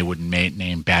 10. They wouldn't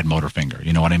name Bad Motorfinger.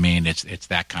 You know what I mean? It's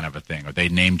that kind of a thing. Or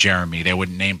they'd name Jeremy. They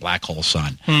wouldn't name Black Hole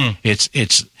Sun.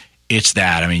 It's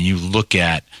that. I mean, you look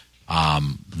at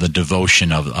the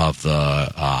devotion of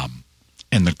the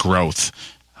and the growth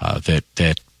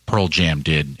that Pearl Jam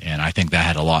did, and I think that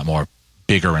had a lot more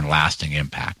bigger and lasting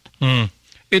impact.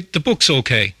 The book's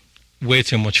okay. Way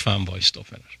too much fanboy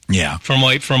stuff in it. Yeah. From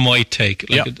my take,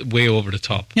 way over the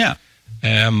top. Yeah.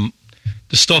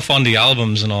 The stuff on the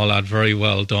albums and all that, very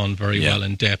well done, very well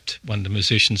in depth. When the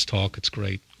musicians talk, it's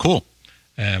great. Cool.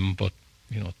 But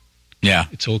yeah,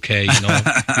 it's okay.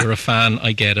 You're a fan.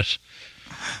 I get it.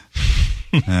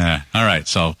 All right.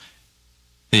 So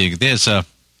there's a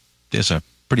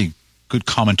pretty good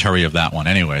commentary of that one.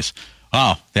 Anyways,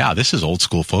 oh yeah, this is old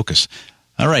school Focus.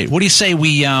 All right, what do you say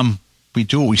we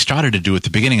do what we started to do at the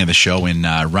beginning of the show and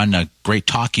run a great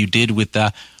talk you did with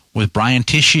Brian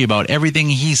Tichy about everything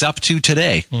he's up to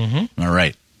today. Mm-hmm. All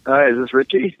right. Hi, is this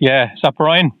Richie? Yeah, is that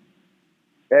Brian?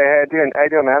 Hey, how you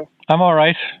doing, man? I'm all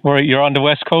right. You're on the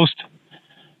West Coast?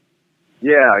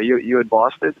 Yeah, you in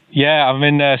Boston? Yeah, I'm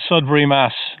in Sudbury,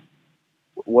 Mass.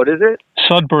 What is it?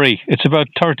 Sudbury. It's about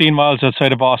 13 miles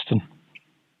outside of Boston.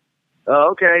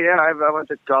 Oh, okay, yeah. I went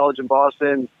to college in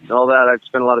Boston and all that. I've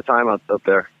spent a lot of time up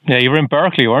there. Yeah, you were in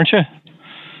Berkeley, weren't you?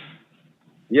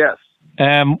 Yes.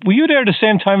 Were you there the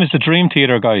same time as the Dream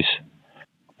Theater guys?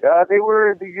 They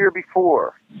were the year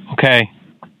before. Okay.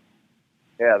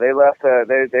 Yeah, they left.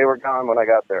 They were gone when I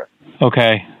got there.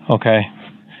 Okay.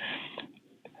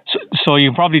 So you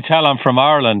can probably tell I'm from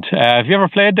Ireland. Have you ever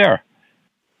played there?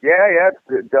 Yeah.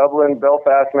 Dublin,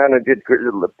 Belfast, man.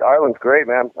 Ireland's great,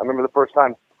 man. I remember the first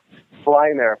time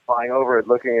flying over it,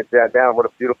 looking at that down. What a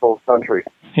beautiful country.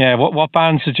 Yeah. What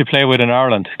bands did you play with in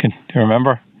Ireland? Do you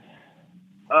remember?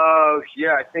 Oh,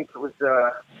 yeah. I think it was.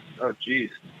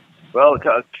 Well,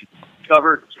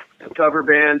 cover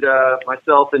band.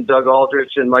 Myself and Doug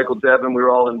Aldrich and Michael Devin. We were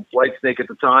all in Whitesnake at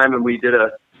the time, and we did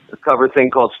a cover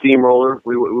thing called Steamroller.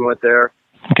 We went there.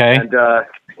 Okay. And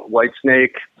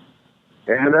Whitesnake.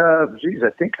 And I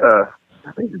think the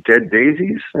Dead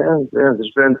Daisies. Yeah,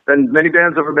 there's been many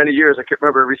bands over many years. I can't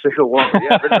remember every single one. But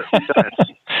yeah, been a few times.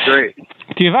 Great.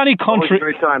 Do you have any country?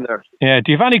 Great time there. Yeah.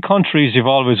 Do you have any countries you've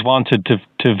always wanted to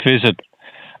visit,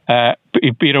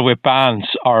 either with bands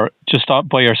or just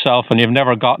by yourself, and you've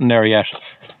never gotten there yet?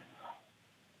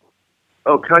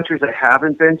 Oh, countries I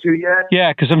haven't been to yet?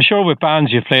 Yeah, because I'm sure with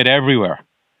bands you've played everywhere.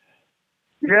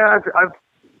 Yeah, I've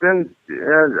been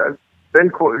to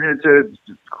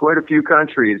quite a few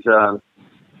countries. I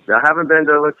haven't been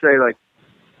to, let's say, like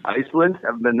Iceland.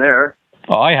 Haven't been there.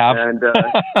 Oh, I have. And that'd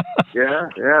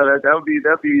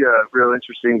be a real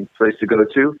interesting place to go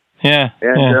to. Yeah.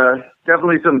 And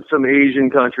definitely some Asian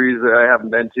countries that I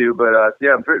haven't been to, but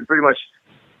pretty much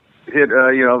hit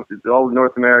all of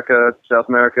North America, South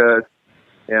America,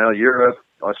 Europe,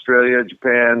 Australia,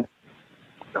 Japan,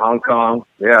 Hong Kong.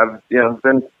 Yeah, I've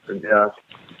been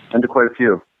to quite a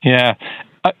few. Yeah.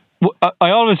 I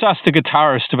always ask the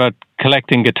guitarist about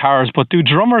collecting guitars, but do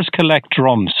drummers collect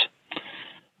drums?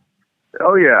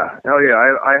 Oh yeah.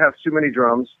 I have too many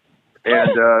drums,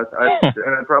 and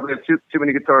I probably have too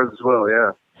many guitars as well.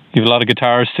 Yeah. You have a lot of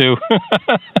guitars too.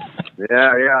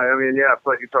 Yeah. I mean, I've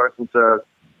played guitar since I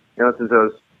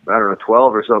was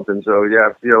 12 or something. So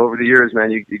yeah, over the years,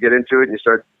 man, you get into it and you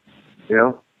start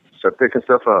picking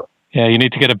stuff up. Yeah, you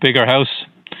need to get a bigger house.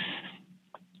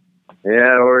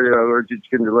 Yeah, or you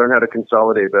can learn how to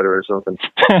consolidate better or something.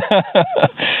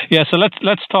 Yeah, so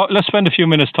let's talk. Let's spend a few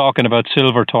minutes talking about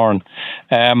Silverthorn.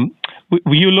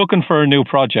 Were you looking for a new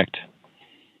project?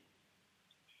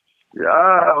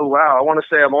 Wow. I want to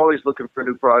say I'm always looking for a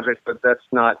new project, but that's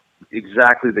not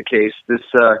exactly the case. This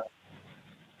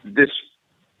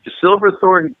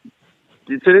Silverthorn,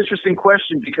 it's an interesting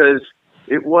question because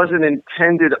it wasn't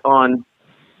intended on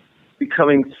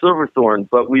becoming Silverthorn,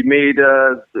 but we made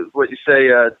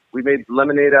we made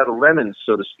lemonade out of lemons,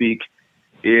 so to speak.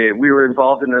 We were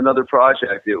involved in another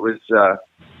project. It was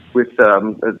with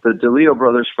the DeLeo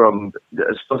brothers from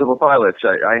Stone Temple Pilots.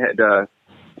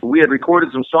 We had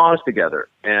recorded some songs together,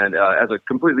 and as a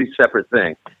completely separate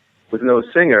thing, with no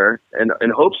singer, and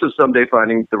in hopes of someday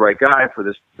finding the right guy for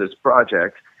this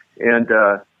project. And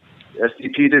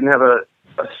STP didn't have a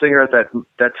singer at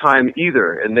that time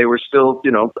either, and they were still,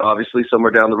 obviously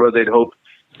somewhere down the road they'd hope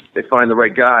they'd find the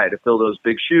right guy to fill those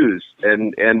big shoes.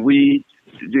 And we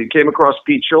came across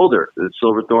Pete Shoulder, the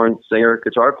Silverthorn singer,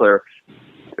 guitar player.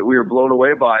 We were blown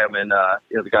away by him, and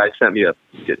the guy sent me a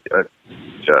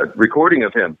recording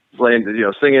of him playing,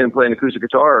 singing and playing acoustic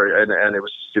guitar, and it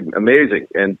was amazing.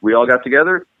 And we all got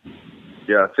together,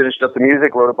 finished up the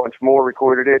music, wrote a bunch more,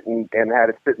 recorded it, and had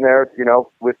it sitting there,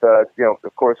 with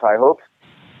of course, high hopes.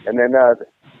 And then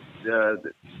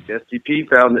the STP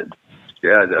found that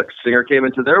a singer came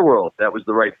into their world that was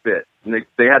the right fit, and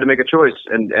they had to make a choice.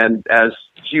 And as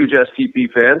huge STP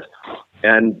fans,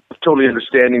 and totally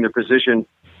understanding their position,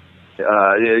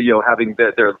 having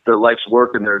their life's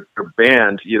work and their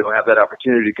band, have that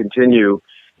opportunity to continue,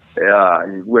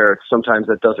 where sometimes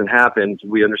that doesn't happen.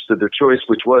 We understood their choice,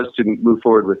 which was to move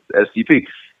forward with STP.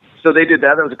 So they did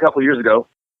that. That was a couple of years ago.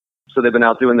 So they've been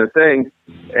out doing their thing.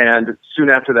 And soon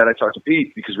after that, I talked to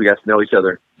Pete because we got to know each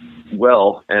other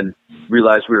well and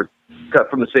realized we were cut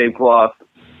from the same cloth,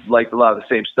 liked a lot of the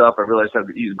same stuff. I realized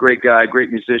he's a great guy, great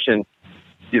musician,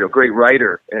 great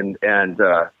writer. And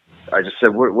I just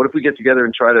said, what if we get together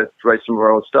and try to write some of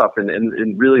our own stuff? And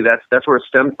really that's where it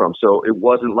stemmed from. So it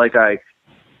wasn't like I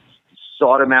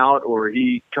sought him out or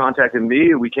he contacted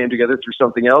me. We came together through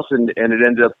something else, and it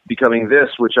ended up becoming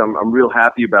this, which I'm real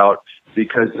happy about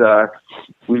because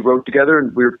we wrote together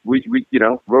and we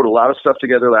wrote a lot of stuff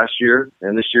together last year,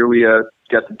 and this year we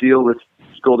got the deal with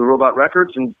Golden Robot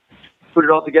Records and put it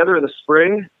all together in the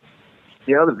spring.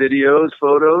 The videos,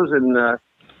 photos, and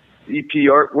EP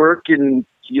artwork, and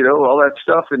all that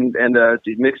stuff, and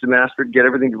mix and master, get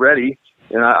everything ready.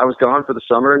 And I was gone for the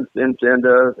summer, and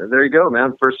there you go,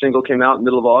 man. First single came out in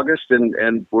the middle of August,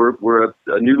 and we're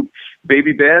a new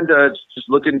baby band, just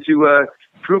looking to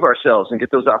prove ourselves and get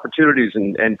those opportunities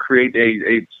and create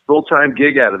a full-time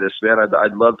gig out of this, man.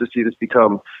 I'd love to see this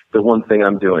become the one thing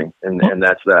I'm doing, and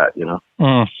that's that,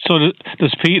 So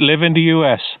does Pete live in the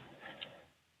U.S.?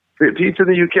 Pete's in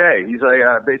the UK. He's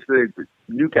basically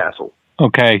Newcastle.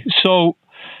 Okay, so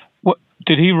what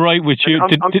did he write with you?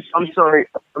 I'm sorry.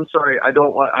 I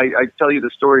don't want. I tell you the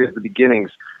story of the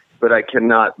beginnings, but I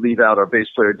cannot leave out our bass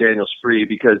player Daniel Spree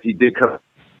because he did come.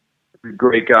 A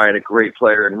great guy and a great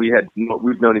player, and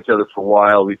we've known each other for a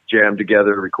while. We've jammed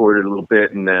together, recorded a little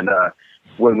bit, and then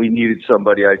when we needed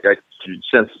somebody, I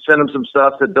sent him some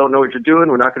stuff. Said, "Don't know what you're doing.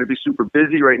 We're not going to be super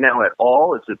busy right now at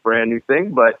all. It's a brand new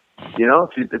thing, but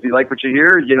if you like what you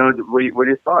hear, what are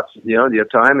your thoughts? Do you have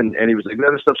time?" And he was like,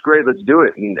 "No, this stuff's great. Let's do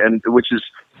it." And which is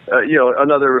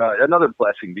another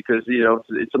blessing because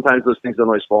sometimes those things don't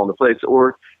always fall into place,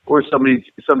 or somebody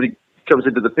comes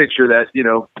into the picture that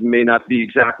may not be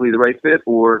exactly the right fit,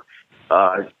 or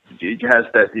has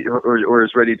that, or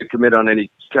is ready to commit on any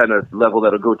kind of level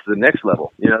that'll go to the next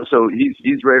level. So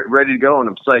he's ready to go, and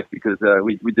I'm psyched because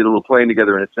we did a little playing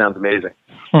together, and it sounds amazing.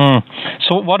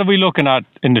 So what are we looking at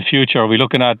in the future? Are we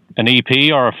looking at an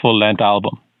EP or a full length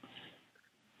album?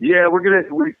 Yeah, while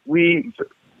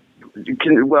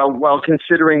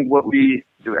considering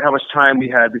how much time we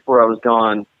had before I was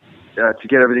gone. To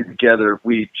get everything together,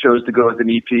 we chose to go with an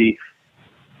EP.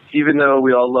 Even though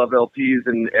we all love LPs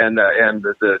and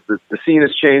the scene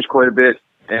has changed quite a bit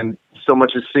and so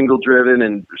much is single driven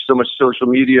and so much social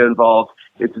media involved.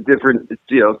 It's a different,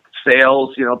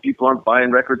 sales, people aren't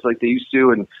buying records like they used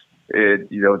to. And,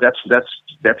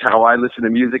 that's how I listen to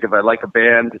music. If I like a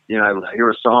band, I hear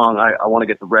a song, I want to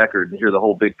get the record and hear the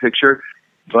whole big picture.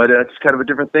 But it's kind of a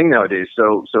different thing nowadays.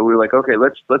 So we were like, okay,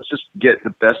 let's just get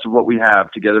the best of what we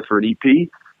have together for an EP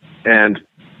and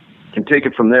can take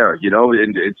it from there,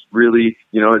 and it's really,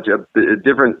 it's a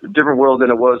different world than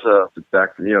it was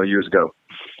back, years ago.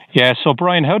 Yeah. So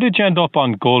Brian, how did you end up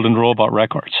on Golden Robot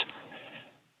Records?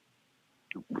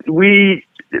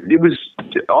 It was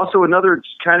also another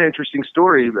kind of interesting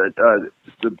story that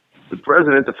the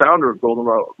president, the founder of Golden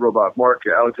Robot, Mark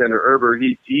Alexander Erber,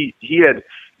 he had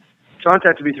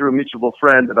contacted me through a mutual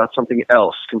friend about something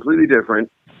else, completely different,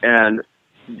 and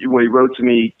when he wrote to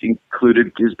me, he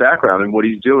included his background and what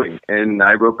he's doing, and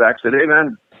I wrote back, said, hey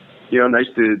man, nice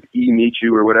to meet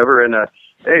you or whatever, and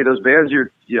hey, those bands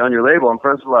you're on your label, I'm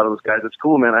friends with a lot of those guys, that's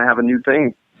cool, man, I have a new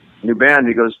band.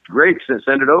 He goes, great,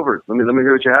 send it over, let me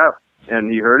hear what you have.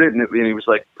 And he heard it, and he was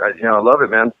like, I love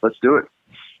it, man. Let's do it.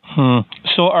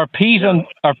 So are Pete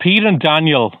and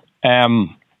Daniel,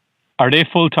 are they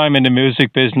full time in the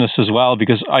music business as well?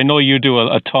 Because I know you do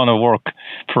a ton of work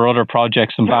for other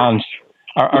projects and bands.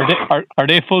 Are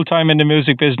they full time in the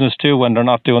music business too when they're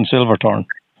not doing Silverthorn?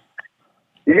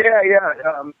 Yeah.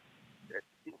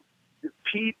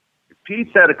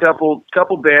 Pete's had a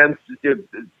couple bands,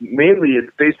 mainly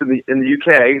based in the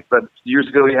UK. But years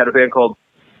ago, he had a band called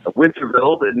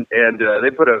Winterville, and they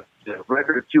put a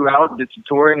record or two out and did some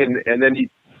touring, and then he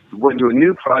went to a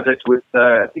new project with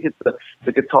I think it's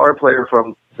the guitar player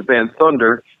from the band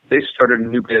Thunder. They started a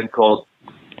new band called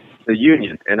The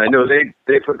Union, and I know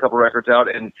they put a couple records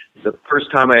out. And the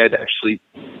first time I had actually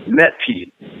met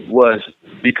Pete was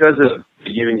because of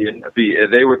The Union.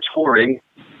 They were touring,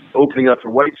 opening up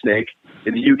for Whitesnake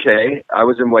in the UK. I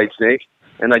was in Whitesnake,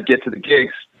 and I'd get to the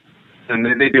gigs,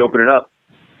 and they'd be opening up.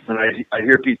 And I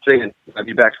hear Pete singing. I'd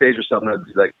be backstage or something. I'd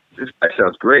be like, "This guy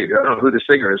sounds great. I don't know who the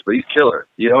singer is, but he's killer."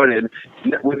 And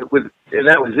that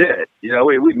was it.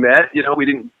 We met. We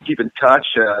didn't keep in touch,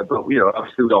 but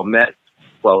obviously we all met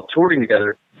while touring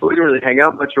together. But we didn't really hang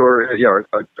out much, or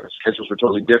our schedules were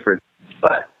totally different.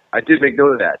 But I did make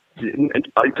note of that.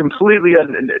 I completely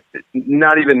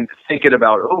not even thinking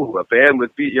about a band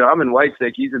with Pete. I'm in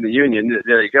Whitesnake. He's in the Union.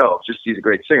 There you go. Just he's a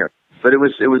great singer. But it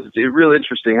was real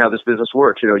interesting how this business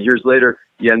works. Years later,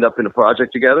 you end up in a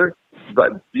project together,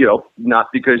 but,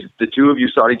 not because the two of you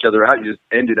sought each other out. You just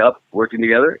ended up working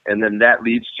together. And then that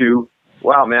leads to,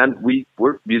 wow, man,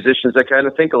 we're musicians that kind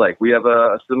of think alike. We have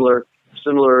a similar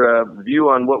view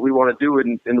on what we want to do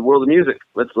in the world of music.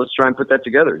 Let's try and put that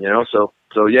together,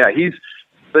 So yeah,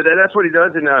 but that's what he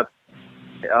does. And,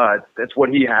 that's what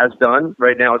he has done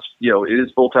right now. It's, it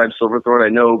is full-time Silverthorn. I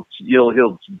know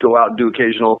he'll go out and do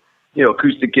occasional,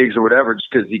 acoustic gigs or whatever, just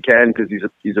because he can, because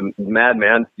he's a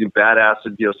madman, badass,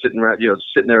 and sitting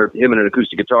there, him and an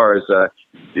acoustic guitar is a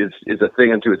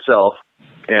thing unto itself.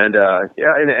 And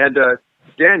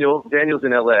Daniel's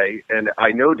in LA, and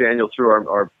I know Daniel through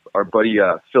our buddy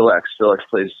Phil X. Phil X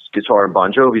plays guitar in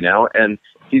Bon Jovi now, and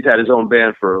he's had his own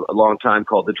band for a long time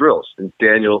called The Drills. And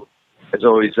Daniel has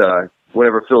always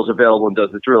whenever Phil's available and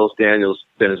does the Drills, Daniel's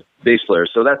been his bass player.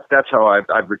 So that's how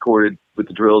I've recorded with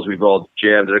the Drills. We've all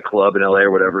jammed at a club in LA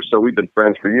or whatever. So we've been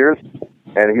friends for years.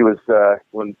 And he was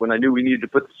when I knew we needed to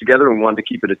put this together and wanted to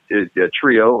keep it a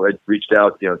trio, I reached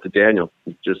out to Daniel.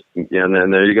 And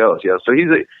then there you go. Yeah, so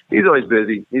he's always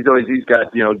busy. He's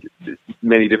got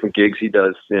many different gigs he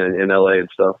does in LA and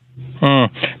stuff.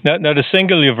 Now the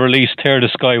single you've released, "Tear the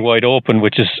Sky Wide Open,"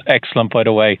 which is excellent, by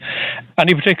the way.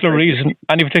 Any particular reason,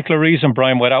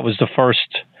 Brian, why that was the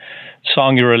first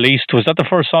song you released? Was that the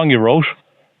first song you wrote?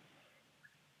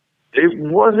 It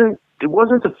wasn't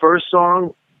the first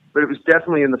song, but it was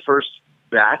definitely in the first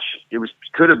batch.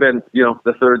 Could have been,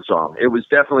 the third song. It was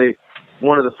definitely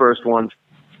one of the first ones.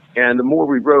 And the more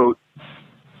we wrote,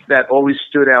 that always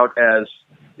stood out as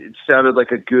it sounded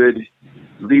like a good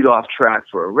lead-off track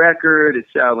for a record. It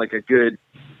sounded like a good,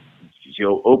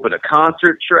 open a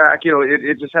concert track.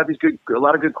 It just had a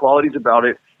lot of good qualities about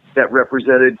it that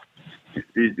represented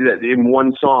in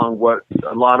one song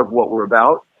a lot of what we're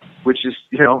about, which is,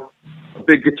 a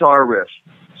big guitar riff,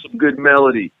 some good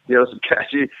melody, some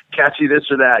catchy this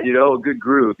or that, a good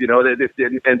groove,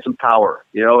 and some power,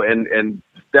 and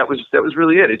that was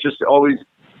really it. It just always,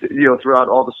 throughout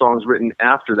all the songs written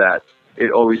after that,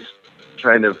 it always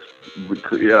kind of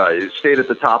it stayed at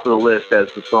the top of the list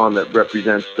as the song that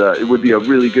represents, it would be a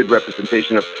really good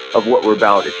representation of what we're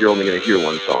about if you're only going to hear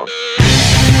one song.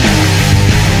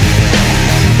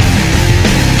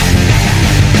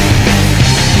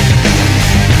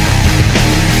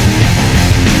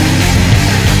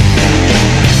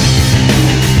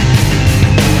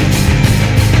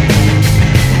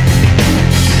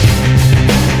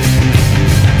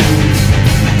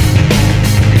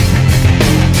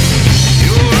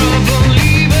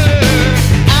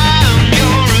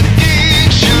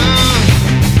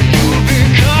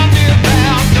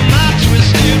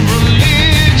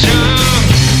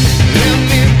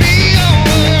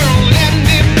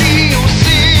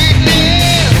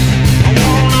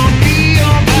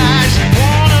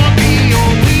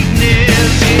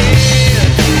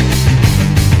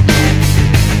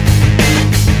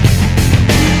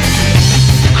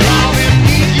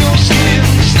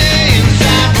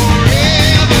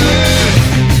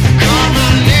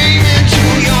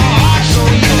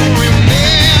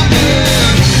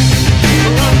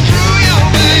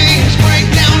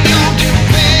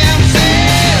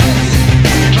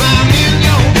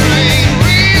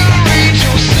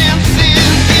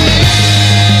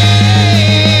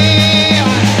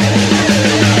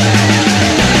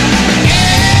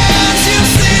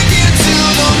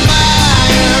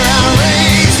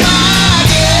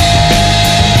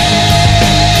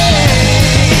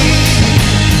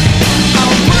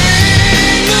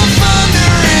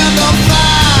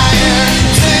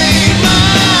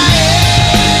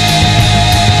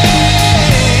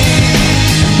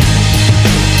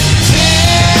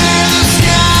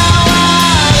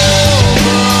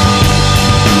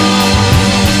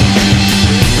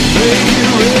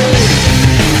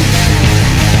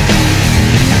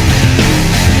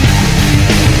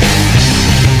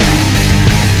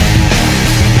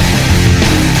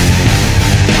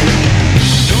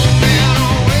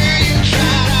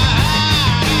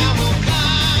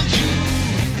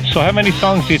 So how many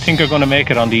songs do you think are going to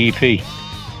make it on the EP?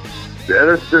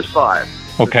 Yeah, there's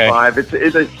 5. Okay. There's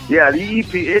 5. The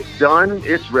EP, it's done.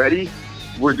 It's ready.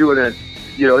 We're doing it.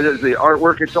 You know, the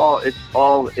artwork. It's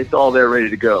all there, ready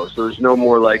to go. So there's no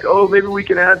more like, oh, maybe we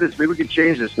can add this. Maybe we can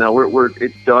change this. Now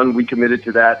it's done. We committed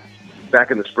to that back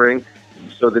in the spring.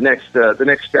 So the next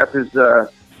step is a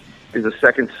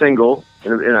second single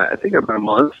in I think about a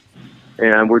month,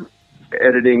 and we're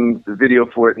editing the video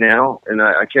for it now. And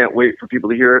I can't wait for people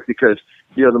to hear it because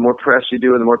you know the more press you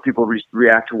do and the more people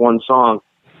react to one song.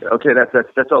 Okay,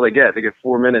 that's all they get. They get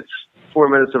 4 minutes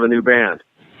of a new band.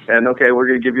 And okay, we're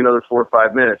going to give you another 4 or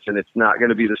 5 minutes, and it's not going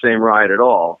to be the same ride at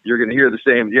all. You're going to hear the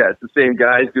same, it's the same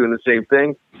guys doing the same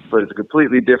thing, but it's a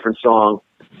completely different song.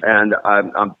 And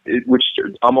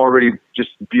I'm already just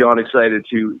beyond excited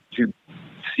to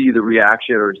see the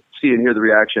reaction or see and hear the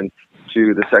reaction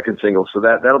to the second single. So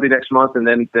that'll be next month, and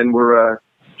then we're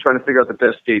trying to figure out the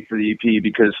best date for the EP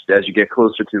because as you get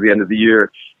closer to the end of the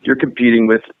year, you're competing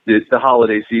with the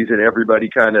holiday season. Everybody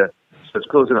kind of starts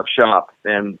closing up shop,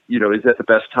 and you know, is that the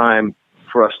best time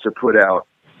for us to put out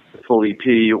the full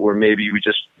EP, or maybe we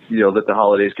just let the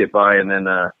holidays get by and then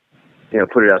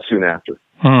put it out soon after.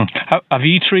 Have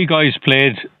you 3 guys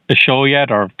played a show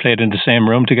yet, or played in the same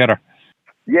room together?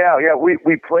 Yeah, we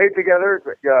played together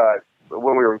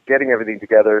when we were getting everything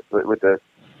together with the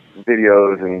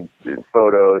videos and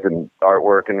photos and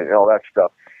artwork and all that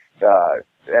stuff.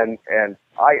 And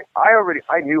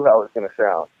I knew how it was going to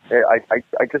sound.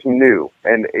 I just knew,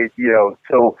 and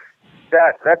so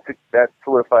that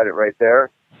solidified it right there.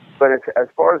 But as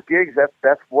far as gigs,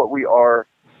 that's what we are.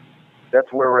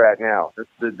 That's where we're at now.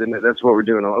 That's what we're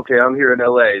doing. Okay, I'm here in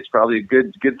LA. It's probably a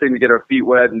good thing to get our feet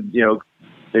wet and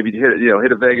maybe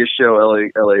hit a Vegas show,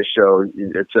 LA show,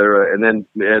 etc. And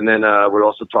then we're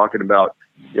also talking about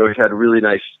we've had really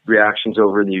nice reactions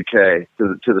over in the UK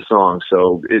to the song,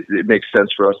 so it makes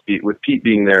sense for us with Pete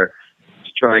being there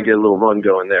to try and get a little run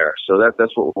going there. So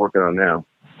that's what we're working on now.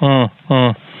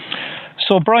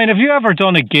 So Brian, have you ever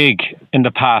done a gig in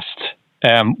the past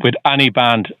with any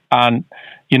band and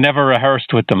you never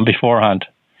rehearsed with them beforehand?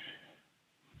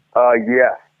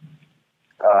 Yeah.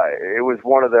 It was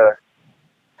one of the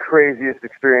craziest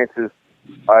experiences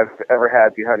I've ever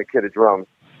had behind a kit of drums.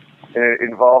 And it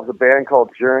involves a band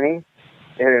called Journey,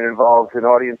 and it involves an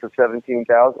audience of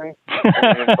 17,000. And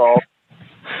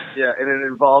it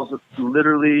involves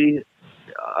literally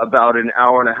about an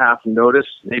hour and a half notice,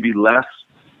 maybe less.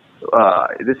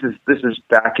 This is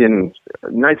back in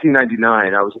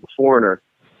 1999. I was a Foreigner,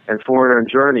 and Foreigner and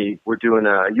Journey were doing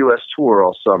a U.S. tour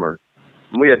all summer.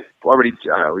 And we had already,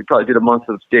 we probably did a month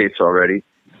of dates already.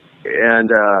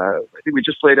 And I think we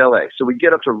just played L.A. So we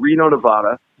get up to Reno,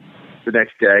 Nevada the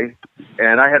next day,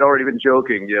 and I had already been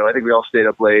joking. I think we all stayed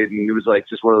up late, and it was like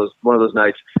just one of those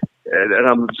nights. And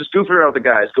I'm just goofing around with the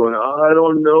guys, going, I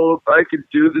don't know if I could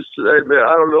do this today, man.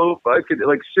 I don't know if I could,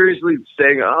 like, seriously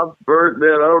saying, I'm burnt,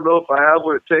 man. I don't know if I have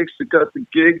what it takes to cut the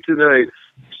gig tonight.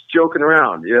 Just joking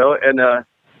around, And a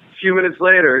few minutes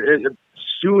later,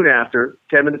 soon after,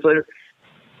 10 minutes later,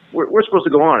 we're supposed to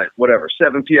go on at whatever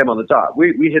 7 p.m. on the dot.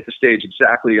 We hit the stage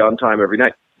exactly on time every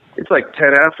night. It's like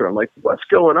 10 after. I'm like, what's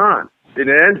going on? And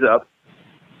it ends up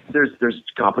there's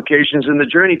complications in the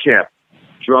Journey camp.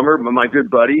 Drummer, my good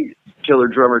buddy, killer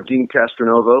drummer Dean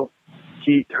Castronovo,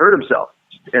 he hurt himself,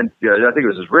 and I think it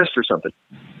was his wrist or something.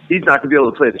 He's not going to be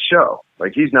able to play the show.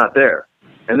 Like, he's not there,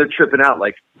 and they're tripping out.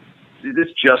 Like, this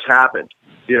just happened.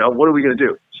 What are we going to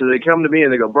do? So they come to me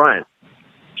and they go, Brian,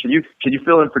 can you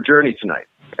fill in for Journey tonight?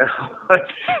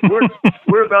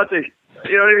 we're about to,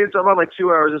 you know what I mean? So I'm on like 2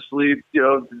 hours of sleep.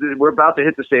 We're about to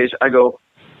hit the stage.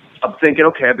 I'm thinking,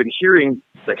 okay, I've been hearing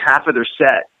like half of their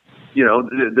set,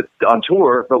 on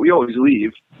tour, but we always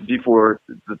leave before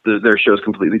their show's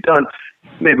completely done.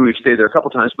 Maybe we've stayed there a couple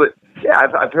times, but yeah,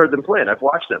 I've heard them play and I've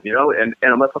watched them, and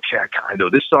I'm like, okay, I know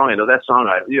this song, I know that song,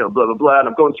 blah, blah, blah. And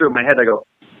I'm going through in my head. I go,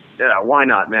 yeah, why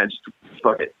not, man? Just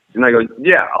fuck it. And I go,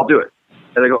 yeah, I'll do it.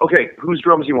 And they go, okay, whose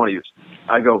drums do you want to use?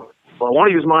 I go, well, I want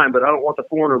to use mine, but I don't want the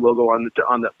Foreigner logo on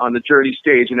the Journey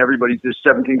stage, and there's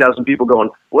 17,000 people going,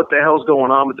 what the hell's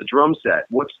going on with the drum set?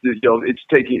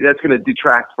 That's going to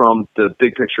detract from the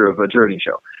big picture of a Journey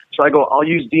show. So I go, I'll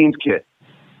use Dean's kit.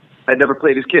 I'd never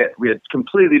played his kit. We had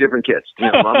completely different kits.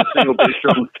 I'm a single bass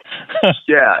drum.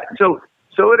 Yeah. So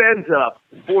it ends up,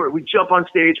 we jump on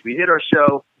stage, we hit our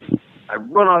show. I'm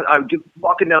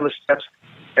walking down the steps,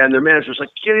 and their manager's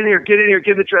like, get in here, get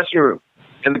in the dressing room.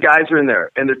 And the guys are in there,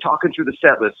 and they're talking through the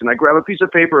set list. And I grab a piece of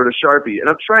paper and a Sharpie, and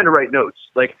I'm trying to write notes.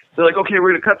 Like, they're like, okay,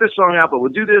 we're going to cut this song out, but we'll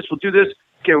do this.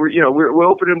 Okay, we're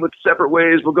opening with separate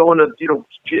ways. We're going to,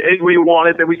 any way you want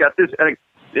it. Then we got this. And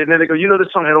And then they go, you know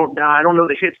this song? I don't know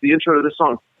the hits, the intro to this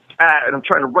song. And I'm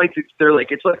trying to write it. They're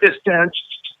like, it's like this, and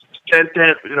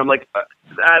I'm like,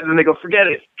 and then they go, forget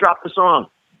it, drop the song,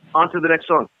 on to the next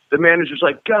song. The manager's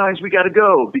like, guys, we got to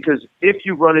go, because if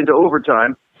you run into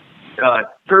overtime,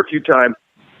 curfew time,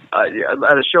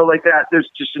 at a show like that, there's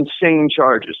just insane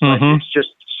charges. Like, it's just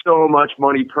so much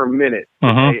money per minute.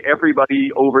 Okay?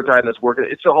 Everybody overtime that's working,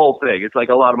 it's a whole thing. It's like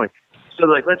a lot of money. So they're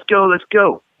like, let's go.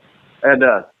 And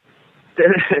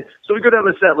so we go down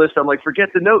the set list. I'm like,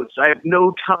 forget the notes. I have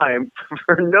no time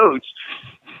for notes.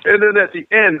 And then at the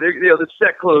end, the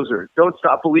set closer, Don't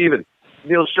Stop Believing.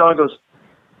 Neil Sean goes,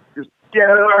 yeah,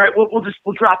 all right,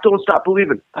 we'll drop Don't Stop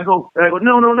Believing. I go,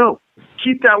 no.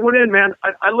 Keep that one in, man.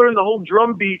 I learned the whole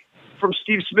drum beat from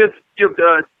Steve Smith,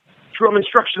 drum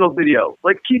instructional video.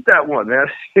 Like, keep that one, man.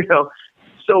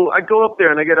 So I go up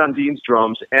there and I get on Dean's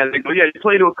drums, and they go, yeah, you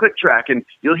play to a click track, and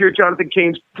you'll hear Jonathan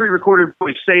Cain's pre-recorded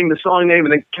voice saying the song name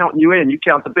and then counting you in. You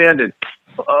count the band in.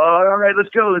 All right, let's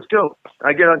go.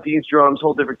 I get on Dean's drums,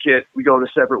 whole different kit. We go in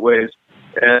separate ways.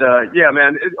 And, yeah,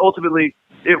 man, ultimately,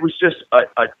 it was just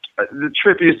the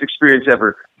trippiest experience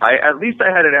ever. At least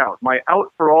I had it out. My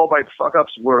out for all my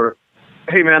fuck-ups were,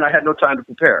 hey, man, I had no time to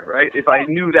prepare, right? If I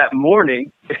knew that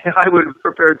morning, I would have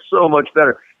prepared so much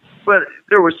better. But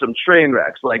there was some train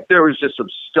wrecks. Like, there was just some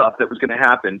stuff that was going to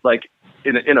happen, like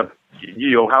in a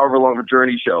however long a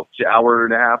journey show, hour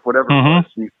and a half, whatever it was,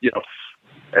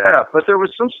 Yeah, but there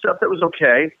was some stuff that was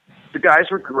okay. The guys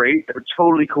were great. They were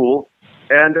totally cool.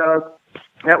 And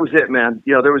that was it, man.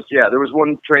 There was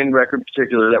one train wreck in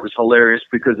particular that was hilarious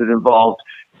because it involved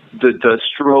the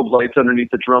strobe lights underneath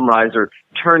the drum riser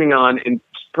turning on in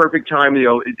perfect time,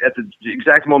 at the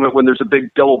exact moment when there's a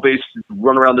big double bass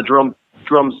run around the drums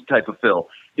type of fill.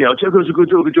 And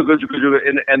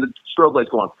the strobe lights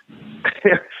go on.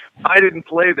 I didn't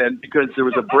play then because there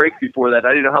was a break before that. I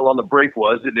didn't know how long the break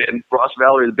was. And Ross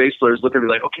Valerie, the bass player, is looking at me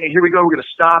like, okay, here we go. We're going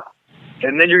to stop.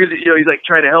 And then you're going to, he's like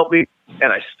trying to help me.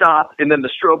 And I stop. And then the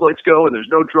strobe lights go and there's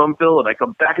no drum fill. And I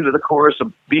come back into the chorus a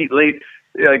beat late.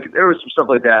 Like, there was some stuff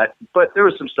like that. But there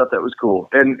was some stuff that was cool.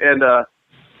 And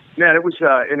man, it was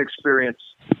an experience.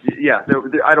 Yeah,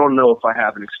 I don't know if I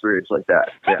have an experience like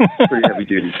that. Yeah, pretty heavy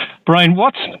duty. Brian,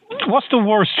 what's the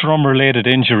worst drum-related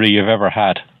injury you've ever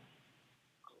had?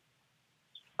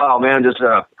 Oh man, just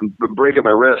breaking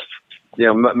my wrist.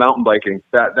 Mountain biking.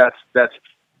 That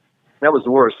was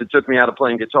the worst. It took me out of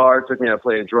playing guitar. It took me out of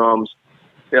playing drums.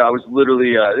 Yeah, I was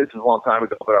literally. This is a long time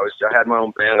ago, but I had my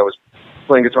own band. I was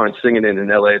playing guitar and singing in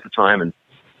LA at the time, and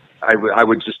I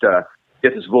would just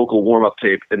get this vocal warm-up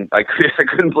tape, and I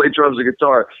couldn't play drums or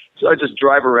guitar, so I just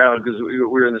drive around because we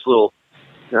were in this little,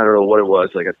 I don't know what it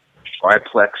was, like a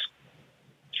triplex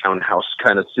townhouse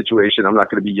kind of situation. I'm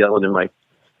not going to be yelling and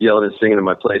singing in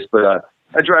my place, but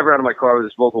I drive around in my car with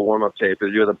this vocal warm-up tape,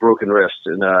 and with a broken wrist,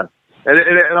 and I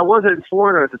wasn't a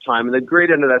foreigner at the time, and the great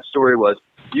end of that story was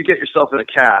you get yourself in a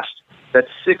cast that's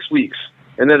 6 weeks,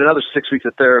 and then another 6 weeks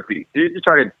of therapy. You're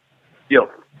talking,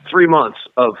 3 months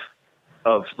of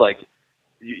like,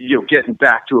 getting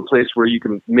back to a place where you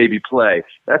can maybe play.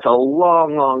 That's a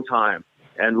long, long time.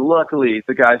 And luckily,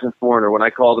 the guys in Foreigner, when I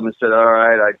called them and said, all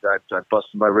right, I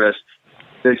busted my wrist,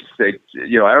 they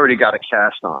I already got a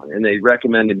cast on, and they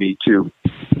recommended me to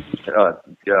a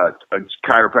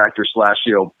chiropractor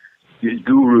 /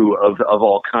 guru of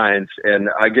all kinds. And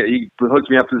he hooked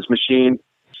me up to this machine.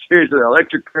 Seriously,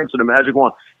 electric currents and a magic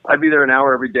wand. I'd be there an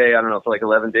hour every day, I don't know, for like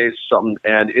 11 days or something,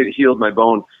 and it healed my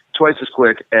bone twice as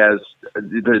quick as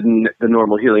the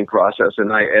normal healing process,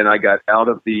 and I got out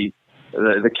of the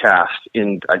cast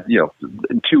in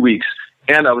 2 weeks,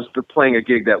 and I was playing a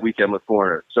gig that weekend with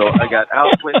Foreigner. So I got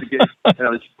out, playing the gig, and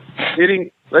I was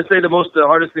hitting. Let's say the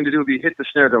hardest thing to do would be hit the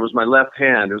snare drum. It was my left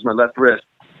hand, it was my left wrist.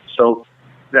 So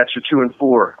that's your 2 and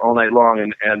 4 all night long,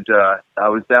 and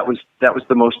that was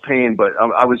the most pain. But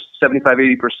I was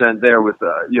 75-80% there with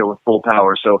with full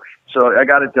power. So I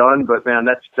got it done. But man,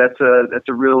 that's a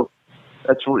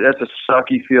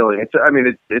sucky feeling.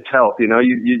 It's health. You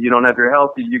don't have your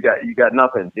health, you got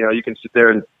nothing. You can sit there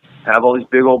and have all these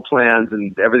big old plans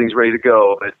and everything's ready to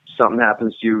go, but something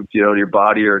happens to you, to your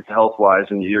body or health wise,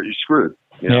 and you're screwed.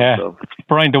 Yeah. So.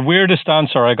 Brian, the weirdest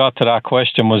answer I got to that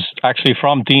question was actually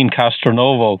from Dean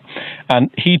Castronovo,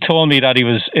 and he told me that he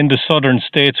was in the southern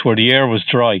states where the air was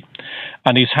dry,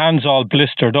 and his hands all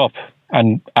blistered up,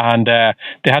 and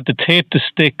they had to tape the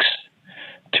sticks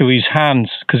to his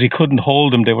hands because he couldn't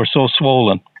hold them; they were so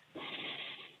swollen.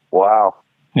 Wow.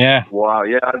 Yeah. Wow.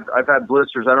 Yeah, I've had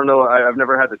blisters. I don't know. I've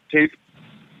never had to tape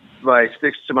my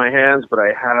sticks to my hands, but I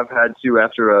have had to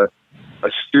after a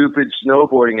stupid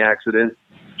snowboarding accident.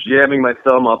 jamming my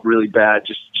thumb up really bad,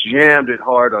 just jammed it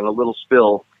hard on a little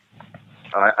spill.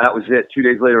 That was it. 2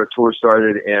 days later, a tour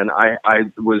started, and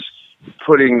I was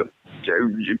putting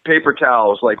paper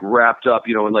towels like wrapped up,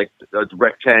 in like a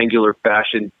rectangular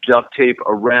fashion, duct tape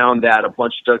around that, a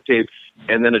bunch of duct tape,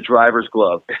 and then a driver's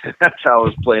glove. That's how I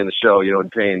was playing the show, in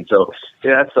pain. So,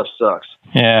 yeah, that stuff sucks.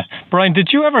 Yeah. Brian, did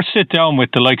you ever sit down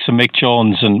with the likes of Mick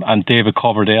Jones and David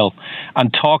Coverdale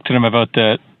and talk to them about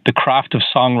the craft of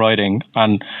songwriting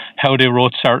and how they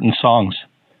wrote certain songs?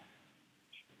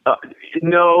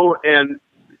 No, and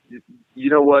you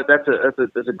know what? That's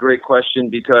a great question,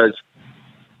 because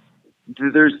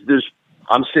there's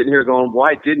I'm sitting here going,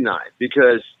 why didn't I?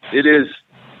 Because it is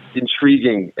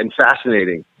intriguing and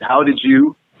fascinating. How did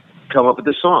you come up with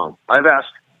this song? I've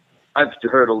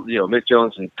heard Mick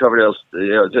Jones and Coverdale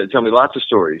tell me lots of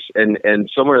stories, and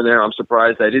somewhere in there I'm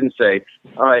surprised I didn't say,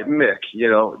 all right, Mick,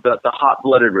 the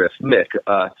hot-blooded riff, Mick.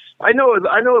 I know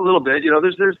a little bit.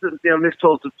 There's Mick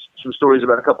told some stories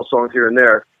about a couple songs here and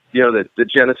there. The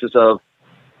genesis of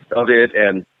it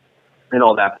and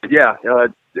all that. But yeah,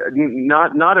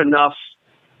 not enough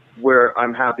where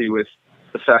I'm happy with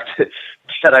the fact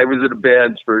that I was in a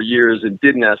band for years and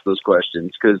didn't ask those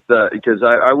questions, because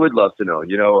I would love to know.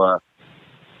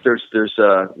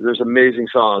 There's amazing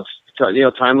songs,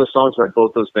 timeless songs by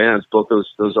both those bands, both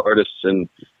those artists, and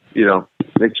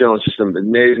Mick Jones just an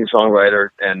amazing songwriter,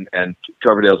 and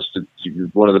Coverdale's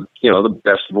one of the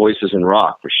best voices in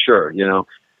rock for sure.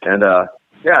 And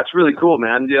yeah, it's really cool,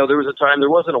 man. There was a time there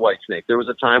wasn't a Whitesnake. There was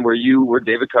a time where you were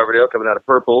David Coverdale coming out of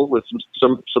Purple with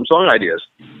some song ideas.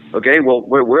 Okay, well,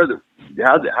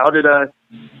 how did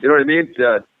you know what I mean?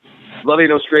 Love Ain't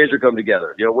No Stranger come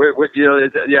together.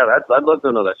 I'd love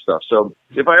to know that stuff. So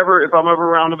if I'm ever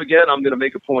around them again, I'm going to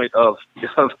make a point of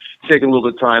taking a little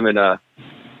bit of time and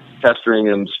pestering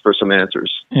him for some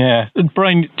answers. Yeah.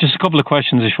 Brian, just a couple of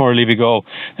questions before I leave you go.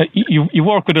 You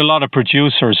work with a lot of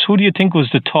producers. Who do you think was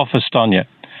the toughest on you?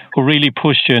 Who really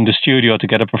pushed you in the studio to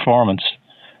get a performance?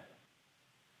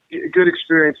 Good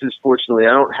experiences, fortunately.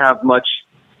 I don't have much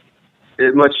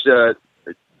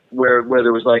where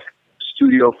there was like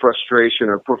studio frustration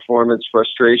or performance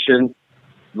frustration.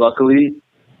 Luckily,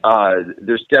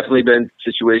 there's definitely been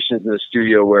situations in the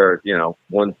studio where,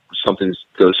 something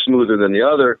goes smoother than the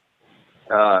other.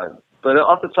 But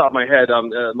off the top of my head,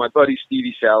 my buddy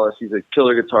Stevie Salas, he's a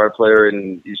killer guitar player,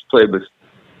 and he's played with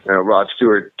Rod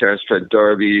Stewart, Terence Trent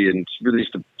D'Arby, and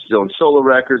released his own solo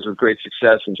records with great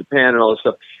success in Japan and all this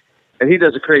stuff. And he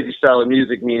does a crazy style of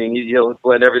music, meaning he'll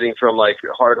blend everything from like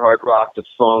hard rock to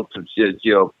funk to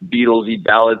Beatles-y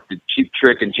ballads to Cheap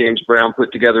Trick and James Brown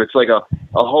put together. It's like a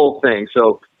whole thing.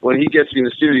 So when he gets me in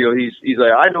the studio, he's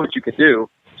like, I know what you can do,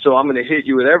 so I'm going to hit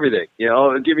you with everything.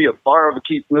 Give me a bar of a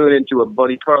Keith Moon into a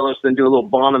Buddy Carlos, then do a little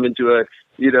Bonham into a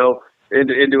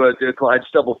into a Clyde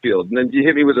Stubblefield, and then you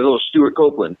hit me with a little Stuart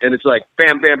Copeland, and it's like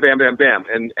bam, bam, bam, bam, bam,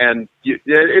 and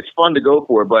it's fun to go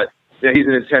for, but. Yeah, he's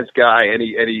an intense guy, and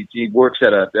he works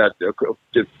at a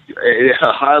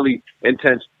highly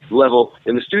intense level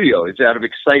in the studio. It's out of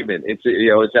excitement. It's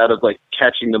out of like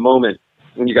catching the moment,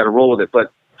 and you got to roll with it.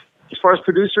 But as far as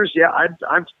producers, yeah,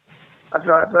 I've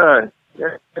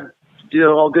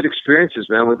all good experiences,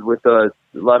 man, with a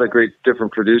lot of great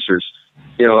different producers.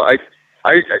 But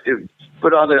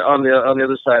on the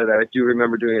other side of that, I do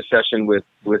remember doing a session with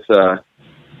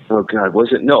oh God,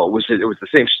 was it? No, it was the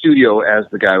same studio as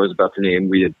the guy I was about to name.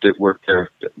 We had worked there,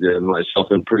 myself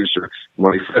and producer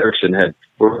Marty Fredrickson had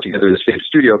worked together in the same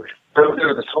studio. But there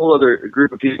was this whole other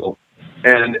group of people,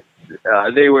 and I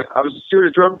was doing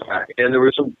a drum pack, and there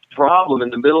was some problem in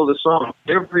the middle of the song.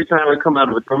 Every time I come out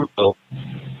of a drum fill,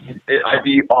 I'd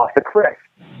be off the cliff,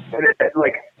 and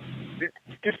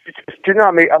just did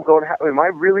not make. I'm going, am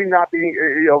I really not being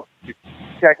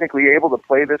technically able to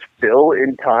play this fill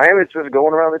in time? It's just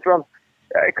going around the drums.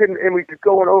 I couldn't, and we kept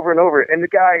going over and over. And the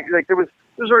guy, like, there was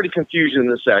already confusion in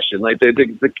the session. Like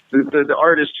the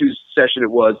artist whose session it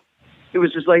was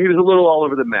just like he was a little all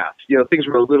over the map. Things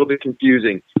were a little bit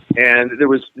confusing, and there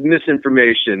was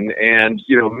misinformation, and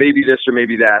maybe this or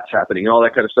maybe that's happening, all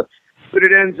that kind of stuff. But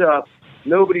it ends up.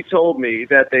 Nobody told me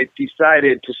that they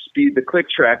decided to speed the click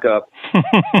track up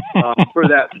for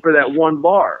that one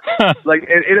bar. Like,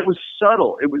 and it was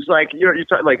subtle. It was like you're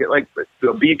talking like a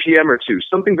BPM or two,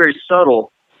 something very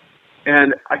subtle.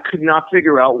 And I could not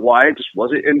figure out why it just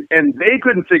wasn't. And they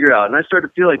couldn't figure it out. And I started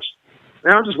to feel like,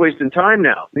 man, I'm just wasting time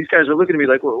now. These guys are looking at me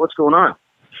like, well, what's going on?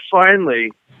 Finally,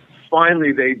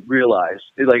 they realized.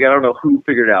 Like, I don't know who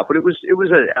figured it out, but it was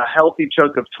a healthy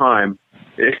chunk of time,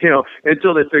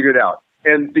 until they figured it out.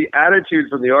 And the attitude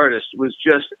from the artist was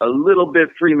just a little bit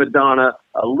prima donna,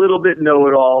 a little bit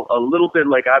know-it-all, a little bit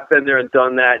like I've been there and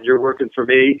done that, and you're working for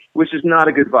me, which is not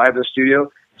a good vibe in the studio.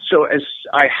 So as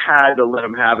I had to let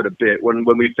him have it a bit when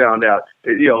we found out,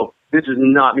 you know, this is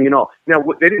not me at all. Now,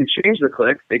 they didn't change the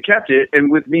click. They kept it.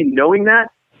 And with me knowing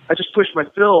that, I just pushed my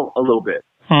fill a little bit.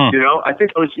 You know, I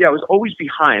think I was always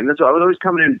behind. That's why I was always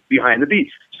coming in behind the beat.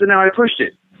 So now I pushed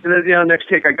it. And then, you know, next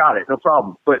take I got it. No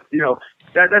problem. But, you know,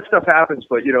 that stuff happens.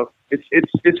 But, you know,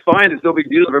 it's fine. It's no big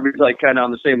deal if everybody's like kind of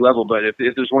on the same level. But if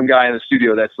there's one guy in the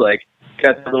studio that's like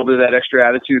got a little bit of that extra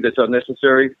attitude that's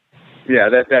unnecessary, yeah,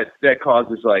 that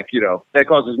causes like, you know, that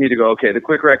causes me to go, okay, the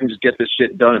quicker I can just get this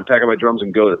shit done and pack up my drums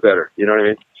and go, the better. You know what I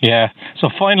mean? Yeah. So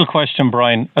final question,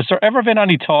 Brian. Has there ever been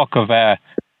any talk of a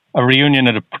reunion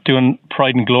at doing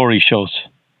Pride and Glory shows?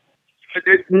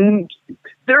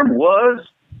 There was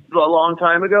a long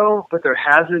time ago, but there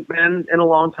hasn't been in a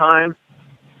long time.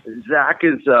 Zach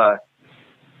is, for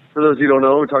those of you who don't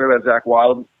know, we're talking about Zach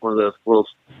Wild, one of the world's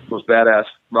most badass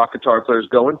rock guitar players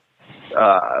going.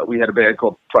 We had a band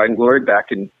called Pride and Glory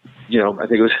back in, you know, I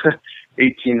think it was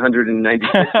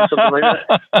 1896 or something like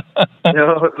that. You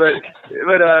know, but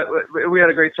we had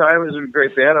a great time. It was a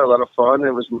great band, a lot of fun.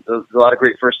 It was a lot of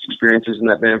great first experiences in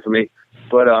that band for me.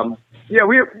 But yeah,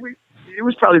 it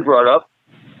was probably brought up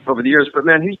over the years. But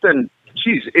man, he's been,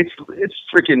 it's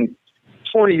freaking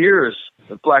 20 years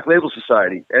of Black Label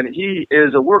Society, and he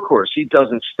is a workhorse. He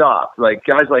doesn't stop. Like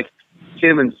guys like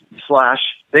him and Slash,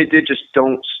 they just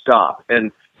don't stop.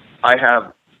 And I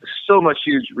have so much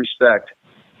huge respect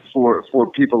for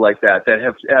people like that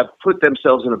have put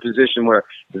themselves in a position where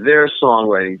their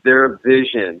songwriting, their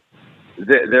vision,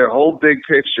 their whole big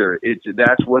picture,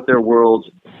 that's what their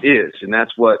world is, and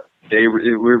that's what it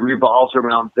revolves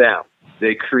around them.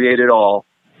 They create it all.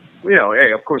 You know,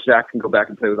 hey, of course, Zach can go back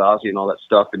and play with Ozzy and all that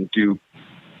stuff and do,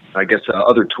 I guess,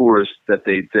 other tours that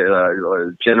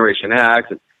Generation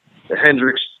X, and the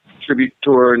Hendrix tribute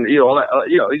tour, and you know all that.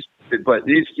 You know, he's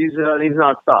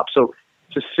nonstop. So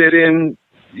to fit in,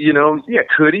 you know, yeah,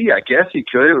 could he? I guess he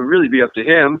could. It would really be up to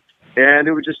him, and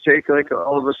it would just take like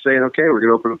all of us saying, okay, we're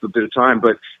gonna open up a bit of time.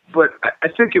 But I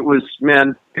think it was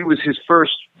his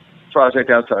first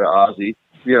project outside of Ozzy,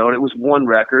 you know, and it was one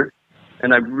record,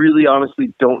 and I really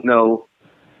honestly don't know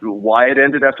why it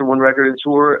ended after one record and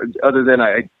tour, other than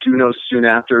I do know soon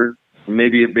after.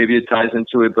 Maybe it ties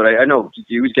into it, but I know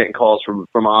he was getting calls from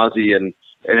Ozzy and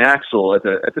Axl at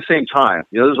the same time.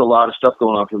 You know, there's a lot of stuff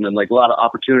going on from them, like a lot of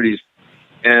opportunities.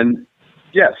 And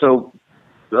yeah, so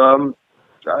I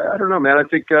don't know, man. I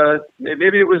think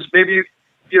maybe you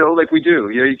know, like we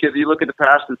do. You know, you look at the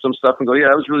past and some stuff and go, yeah,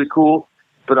 that was really cool.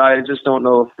 But I just don't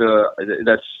know if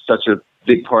that's such a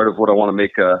big part of what I want to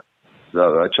make a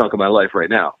chunk of my life right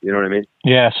now. You know what I mean?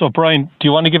 Yeah. So, Brian, do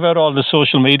you want to give out all the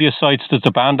social media sites? Does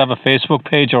the band have a Facebook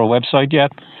page or a website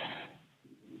yet?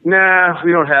 Nah,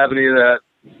 we don't have any of that.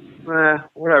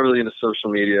 We're not really into social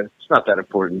media. It's not that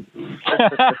important.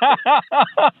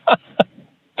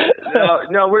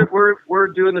 No, we're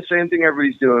doing the same thing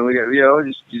everybody's doing. We got, you know,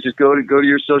 you just go to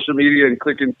your social media and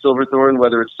click in Silverthorne,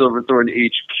 whether it's Silverthorne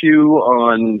HQ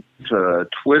on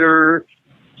Twitter,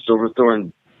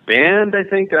 Silverthorne Band, I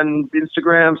think, on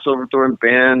Instagram, Silverthorne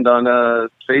Band on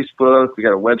Facebook. We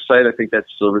got a website. I think that's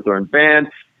Silverthorne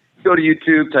Band. Go to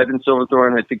YouTube, type in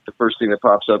Silverthorne. I think the first thing that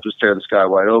pops up is Tear the Sky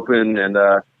Wide Open. And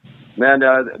man,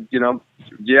 you know,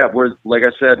 yeah, we're, like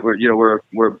I said, we're a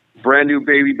brand new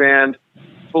baby band,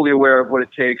 fully aware of what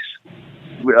it takes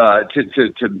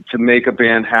to make a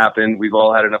band happen. We've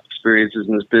all had enough experiences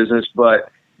in this business,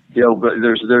 but you know, but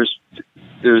there's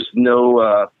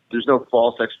no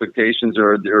false expectations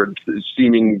or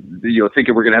seeming, you know,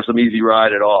 thinking we're going to have some easy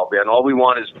ride at all, man. All we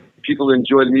want is people to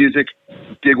enjoy the music,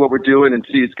 dig what we're doing, and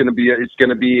see it's going to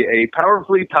be a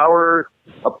powerfully powered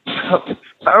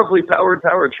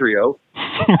power trio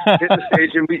hit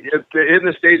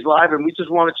the stage live, and we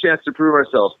just want a chance to prove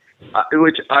ourselves,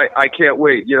 which I can't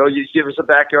wait. You know, you give us a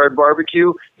backyard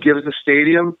barbecue, give us a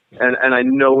stadium, and I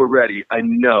know we're ready. I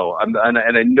know, and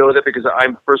I know that because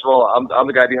I'm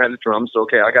the guy behind the drums, so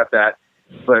okay, I got that.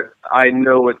 But I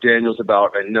know what Daniel's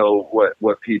about. I know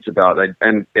what Pete's about.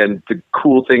 And the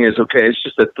cool thing is, okay, it's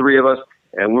just the three of us,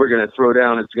 and we're going to throw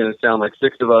down. It's going to sound like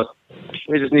six of us.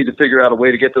 We just need to figure out a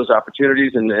way to get those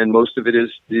opportunities, and most of it is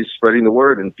spreading the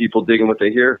word and people digging what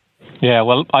they hear. Yeah,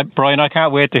 well, Brian, I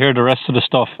can't wait to hear the rest of the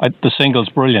stuff. The single's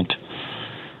brilliant.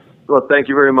 Well, thank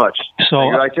you very much. So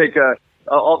I take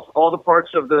all the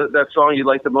parts of that song you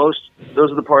like the most.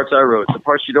 Those are the parts I wrote. The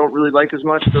parts you don't really like as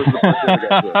much, those are the parts that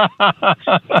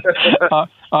I got.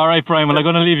 All right, Brian. Well, I'm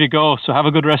going to leave you go. So have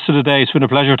a good rest of the day. It's been a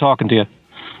pleasure talking to you.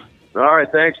 All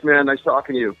right, thanks, man. Nice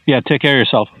talking to you. Yeah, take care of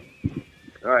yourself.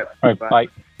 All right, bye.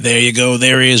 There you go.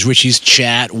 There is Richie's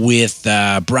chat with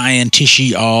Brian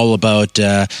Tichy, all about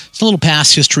his little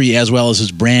past history as well as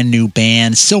his brand new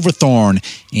band, Silverthorn.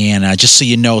 And just so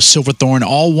you know, Silverthorn,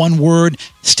 all one word,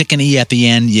 stick an E at the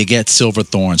end, you get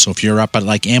Silverthorn. So if you're up at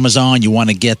like Amazon, you want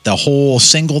to get the whole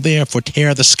single there for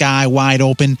Tear the Sky Wide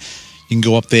Open, you can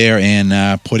go up there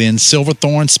and put in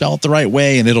Silverthorn, spell it the right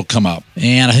way, and it'll come up.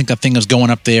 And I think that thing is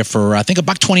going up there for, I think,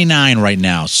 $1.29 right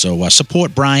now. So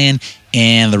support Brian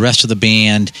and the rest of the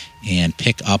band and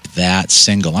pick up that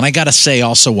single. And I got to say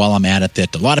also while I'm at it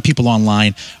that a lot of people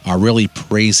online are really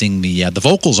praising the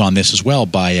vocals on this as well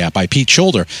by Pete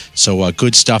Shoulder. So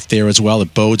good stuff there as well.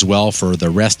 It bodes well for the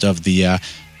rest of the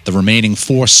remaining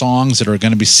 4 songs that are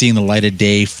going to be seeing the light of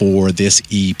day for this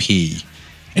EP.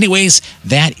 Anyways,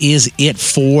 that is it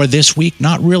for this week.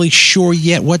 Not really sure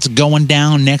yet what's going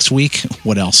down next week.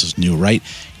 What else is new, right?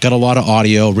 Got a lot of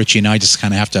audio. Richie and I just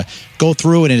kind of have to go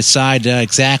through it and decide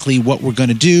exactly what we're going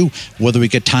to do, whether we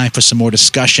get time for some more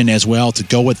discussion as well to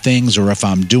go with things, or if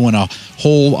I'm doing a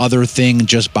whole other thing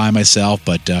just by myself.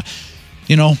 But,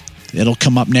 it'll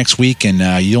come up next week,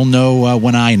 and you'll know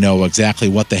when I know exactly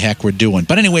what the heck we're doing.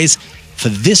 But anyways, for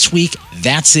this week,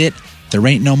 that's it. There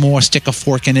ain't no more stick a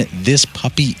fork in it. This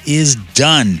puppy is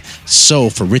done. So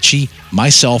for Richie,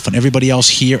 myself, and everybody else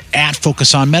here at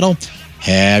Focus on Metal,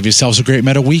 have yourselves a great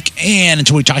metal week. And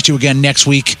until we talk to you again next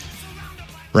week,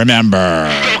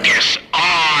 remember... Focus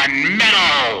on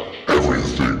Metal!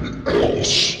 Everything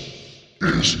else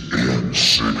is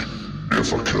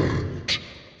insignificant.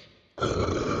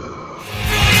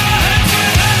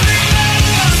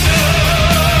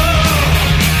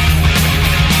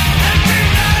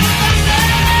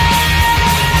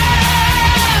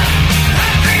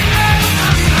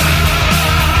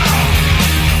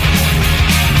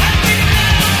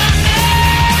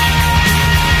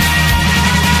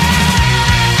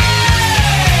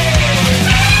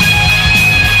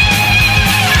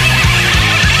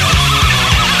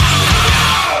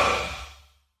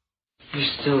 You're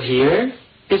still here?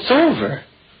 It's over.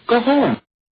 Go home.